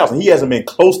made the playoffs, and he hasn't been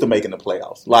close to making the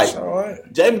playoffs. Like,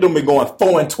 James done been going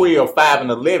 4-12,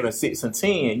 5-11,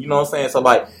 6-10. You know what I'm saying? So,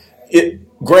 like,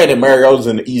 granted, Mariota's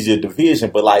in the easier division,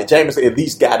 but, like, James at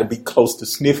least got to be close to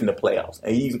sniffing the playoffs.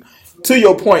 And to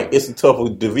your point, it's a tougher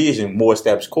division, more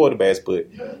established quarterbacks, but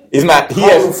it's not.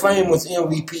 Hall of Fame was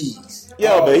MVPs.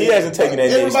 Yeah, but he hasn't taken that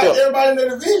next step. Everybody in the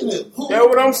division is. That's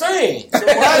what I'm saying. So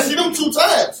I see them 2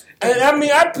 times. And I mean,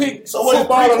 I picked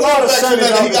football a lot of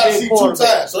Sundays. He got to see 2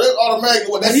 times. So that's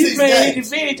automatically that's 6 games. He's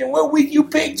playing division. What week you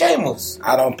pick Jameis?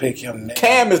 I don't pick him.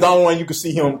 Cam is the only one you can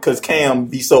see him because Cam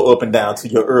be so up and down to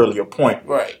your earlier point.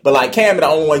 Right. But like Cam is the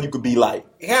only one you could be like.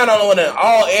 Cam the only one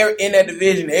in that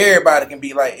division. Everybody can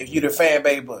be like if you the fan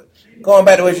base. But going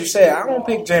back to what you said, I don't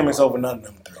pick Jameis over none of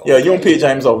them 3. Yeah, you don't pick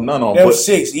James over none of them. Them But,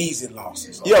 6 easy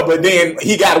losses. yeah, but then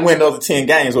he got to win the other 10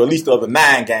 games, or at least the other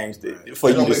 9 games for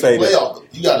you to say that.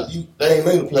 They ain't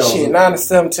made the playoffs. Shit,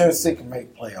 9-7, 10-6 can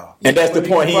make playoffs. And that's the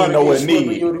point he ain't nowhere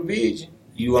near. Your division.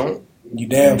 You won't. You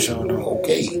damn sure don't.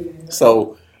 Okay.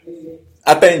 So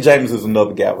I think James is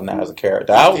another galvanizer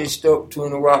character. It's stuck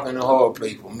between a rock and a hard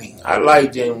place for me. I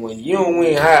like James when you don't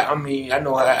win high. I mean, I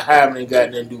know Hyman ain't got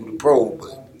nothing to do with the pro,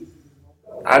 but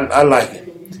I like him.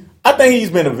 I think he's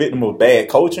been a victim of bad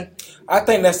coaching. I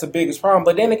think that's the biggest problem.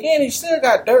 But then again, he still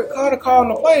got Dirk Carter calling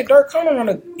the play. Dirk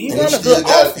Carter he's got a good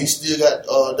offense. He still got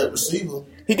that receiver.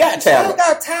 He got talent.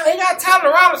 He got talent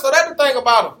around him, so that's the thing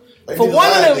about him. For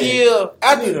one of them years,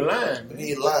 I need a line. He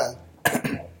need a line.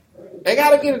 They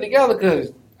got to get it together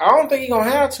because I don't think he's going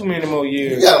to have too many more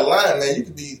years. You got a line, man. You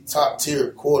could be top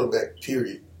tier quarterback,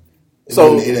 period.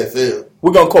 So, in the NFL.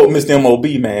 We're going to quote Mr. MOB,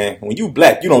 man. When you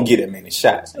black, you don't get that many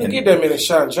shots. You get that many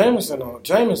shots. Jameson.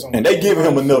 And they giving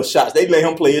him enough shots. They let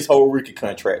him play his whole rookie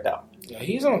contract out. Yeah,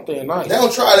 he's on thin ice. They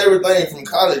don't try everything from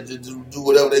college to do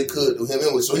whatever they could to him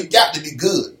anyway. So he got to be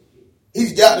good.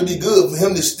 He's got to be good for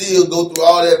him to still go through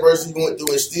all that adversity he went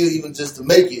through and still even just to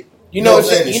make it. You know what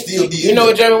I'm saying? You know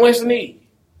what Jameis Winston needs?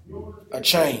 A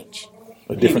change.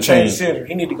 A different change. Center.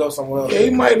 He need to go somewhere else. Yeah, he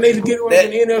might need to get away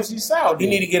from the NFC South. He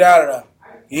need to get out of there.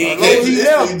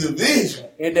 Division.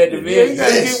 In that division. Yeah, he got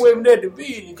to get away from that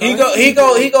division.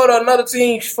 He go to another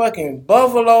team, fucking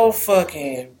Buffalo,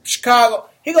 fucking Chicago.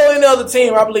 He go any other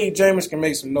team, I believe Jameis can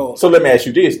make some noise. So let me ask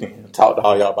you this then. Talk to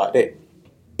all y'all about that.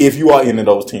 If you are any of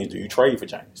those teams, do you trade for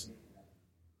James?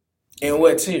 In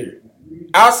what tier?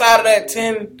 Outside of that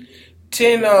 10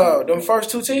 them first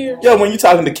 2 tiers? Yeah, when you're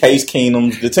talking to Case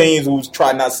Keenums, the teams who's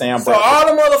trying not Sam So Bradford.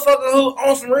 all the motherfuckers who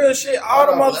on some real shit, out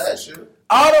of last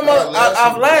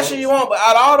year you won't, but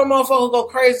out of all the motherfuckers who go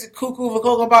crazy, cuckoo for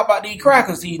cocoa about these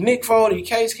crackers, these Nick Foles, these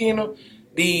Case Keenum,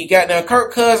 the goddamn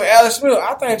Kirk Cousins, Alex Smith,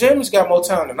 I think Jameis got more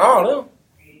talent than all of them.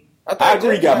 I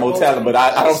agree he got more talent, but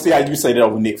I don't see how you say that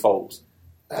over Nick Foles.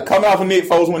 Coming off of Nick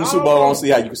Foles winning the Super Bowl, I don't see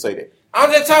how you can say that.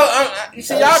 I'm just talking. You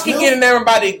see, y'all keep getting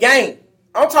everybody game.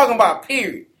 I'm talking about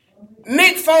period.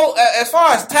 Nick Foles, as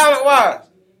far as talent wise,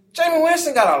 Jameis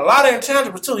Winston got a lot of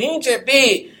intangibles too. He ain't just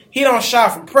big. He don't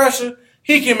shot from pressure.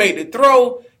 He can make the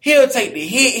throw. He'll take the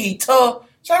hit. He tough.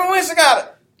 Jameis Winston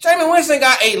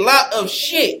got a lot of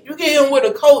shit. You get him with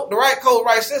the right coach,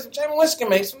 right system. Jameis Winston can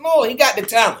make some noise. He got the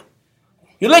talent.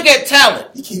 You look at talent.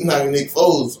 You keep knocking Nick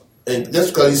Foles. And that's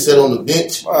because he sat on the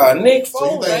bench. Nick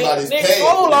Foles, so Nick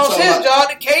Foles lost his job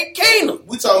to Case Keenum.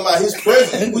 We talking about his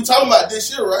presence. We talking about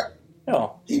this year, right?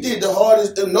 No. He did the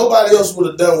hardest. And nobody else would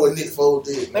have done what Nick Foles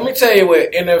did. Let me tell you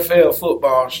what NFL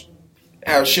football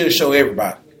should show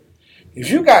everybody. If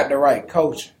you got the right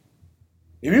coaching,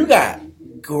 if you got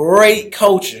great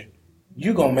coaching,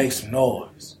 you going to make some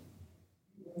noise.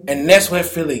 And that's what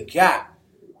Philly got.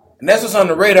 And that's what's on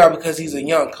the radar because he's a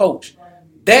young coach.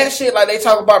 That shit, like they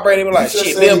talk about Brady, like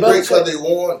shit. Bill Belichick because they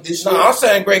won this year. No, I'm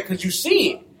saying great because you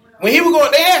see it. When he was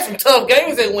going, they had some tough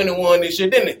games. They went and won this year,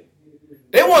 didn't they?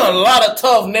 They won a lot of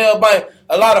tough nail bite,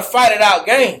 a lot of fight it out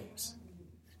games.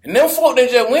 And them folk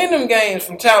didn't just win them games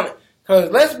from talent.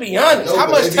 Because let's be honest, how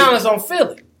much talent's on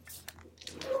Philly?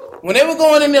 When they were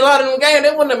going in a lot of them games,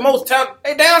 they weren't the most talented.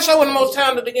 They down show were the most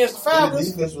talented against the Falcons.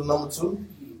 The defense was number 2.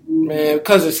 Man,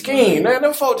 because of scheme. Man,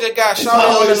 them folks just got shot on the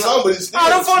line. Them folks just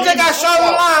got shot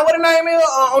on the line. What the name is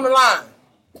on the line?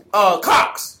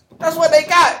 Cox. That's what they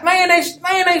got. Man, they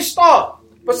start.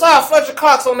 Besides Fletcher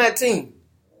Cox on that team.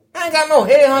 They ain't got no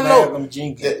headhunt, See what I'm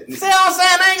saying?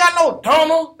 They ain't got no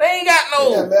Donald. They ain't got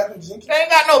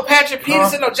no Patrick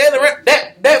Peterson, no Jalen.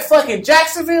 That fucking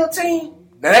Jacksonville team,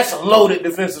 now that's a loaded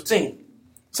defensive team.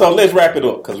 So let's wrap it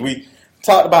up because we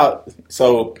talked about,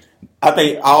 so I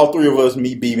think all three of us,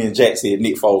 me, BB, and Jack said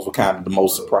Nick Foles were kind of the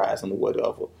most surprising or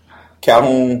whatever.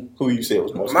 Calhoun, who you said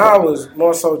was most surprising? Mine was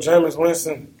more so Jameis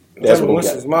Winston. Jameis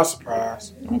Winston was my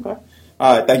surprise. Okay.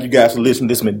 All right, thank you guys for listening.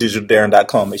 This is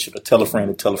DigitalDarren.com. Make sure to tell a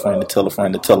friend, to tell a friend, to tell a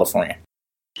friend, to tell a friend.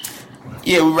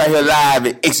 Yeah, we're right here live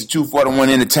at Exit 241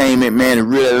 Entertainment, man, in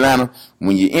real Atlanta.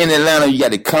 When you're in Atlanta, you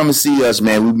got to come and see us,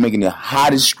 man. We're making the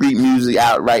hottest street music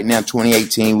out right now,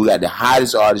 2018. We got the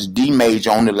hottest artist, D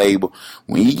Major, on the label.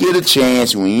 When you get a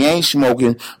chance, when you ain't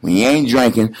smoking, when you ain't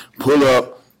drinking, pull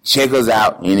up, check us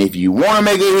out. And if you want to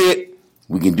make a hit,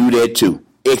 we can do that too.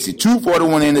 Exit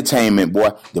 241 Entertainment, boy.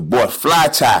 The boy Fly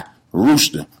Tie,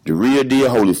 Rooster, the real deal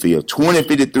Holyfield,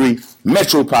 2053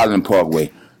 Metropolitan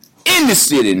Parkway. In the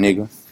city, nigga.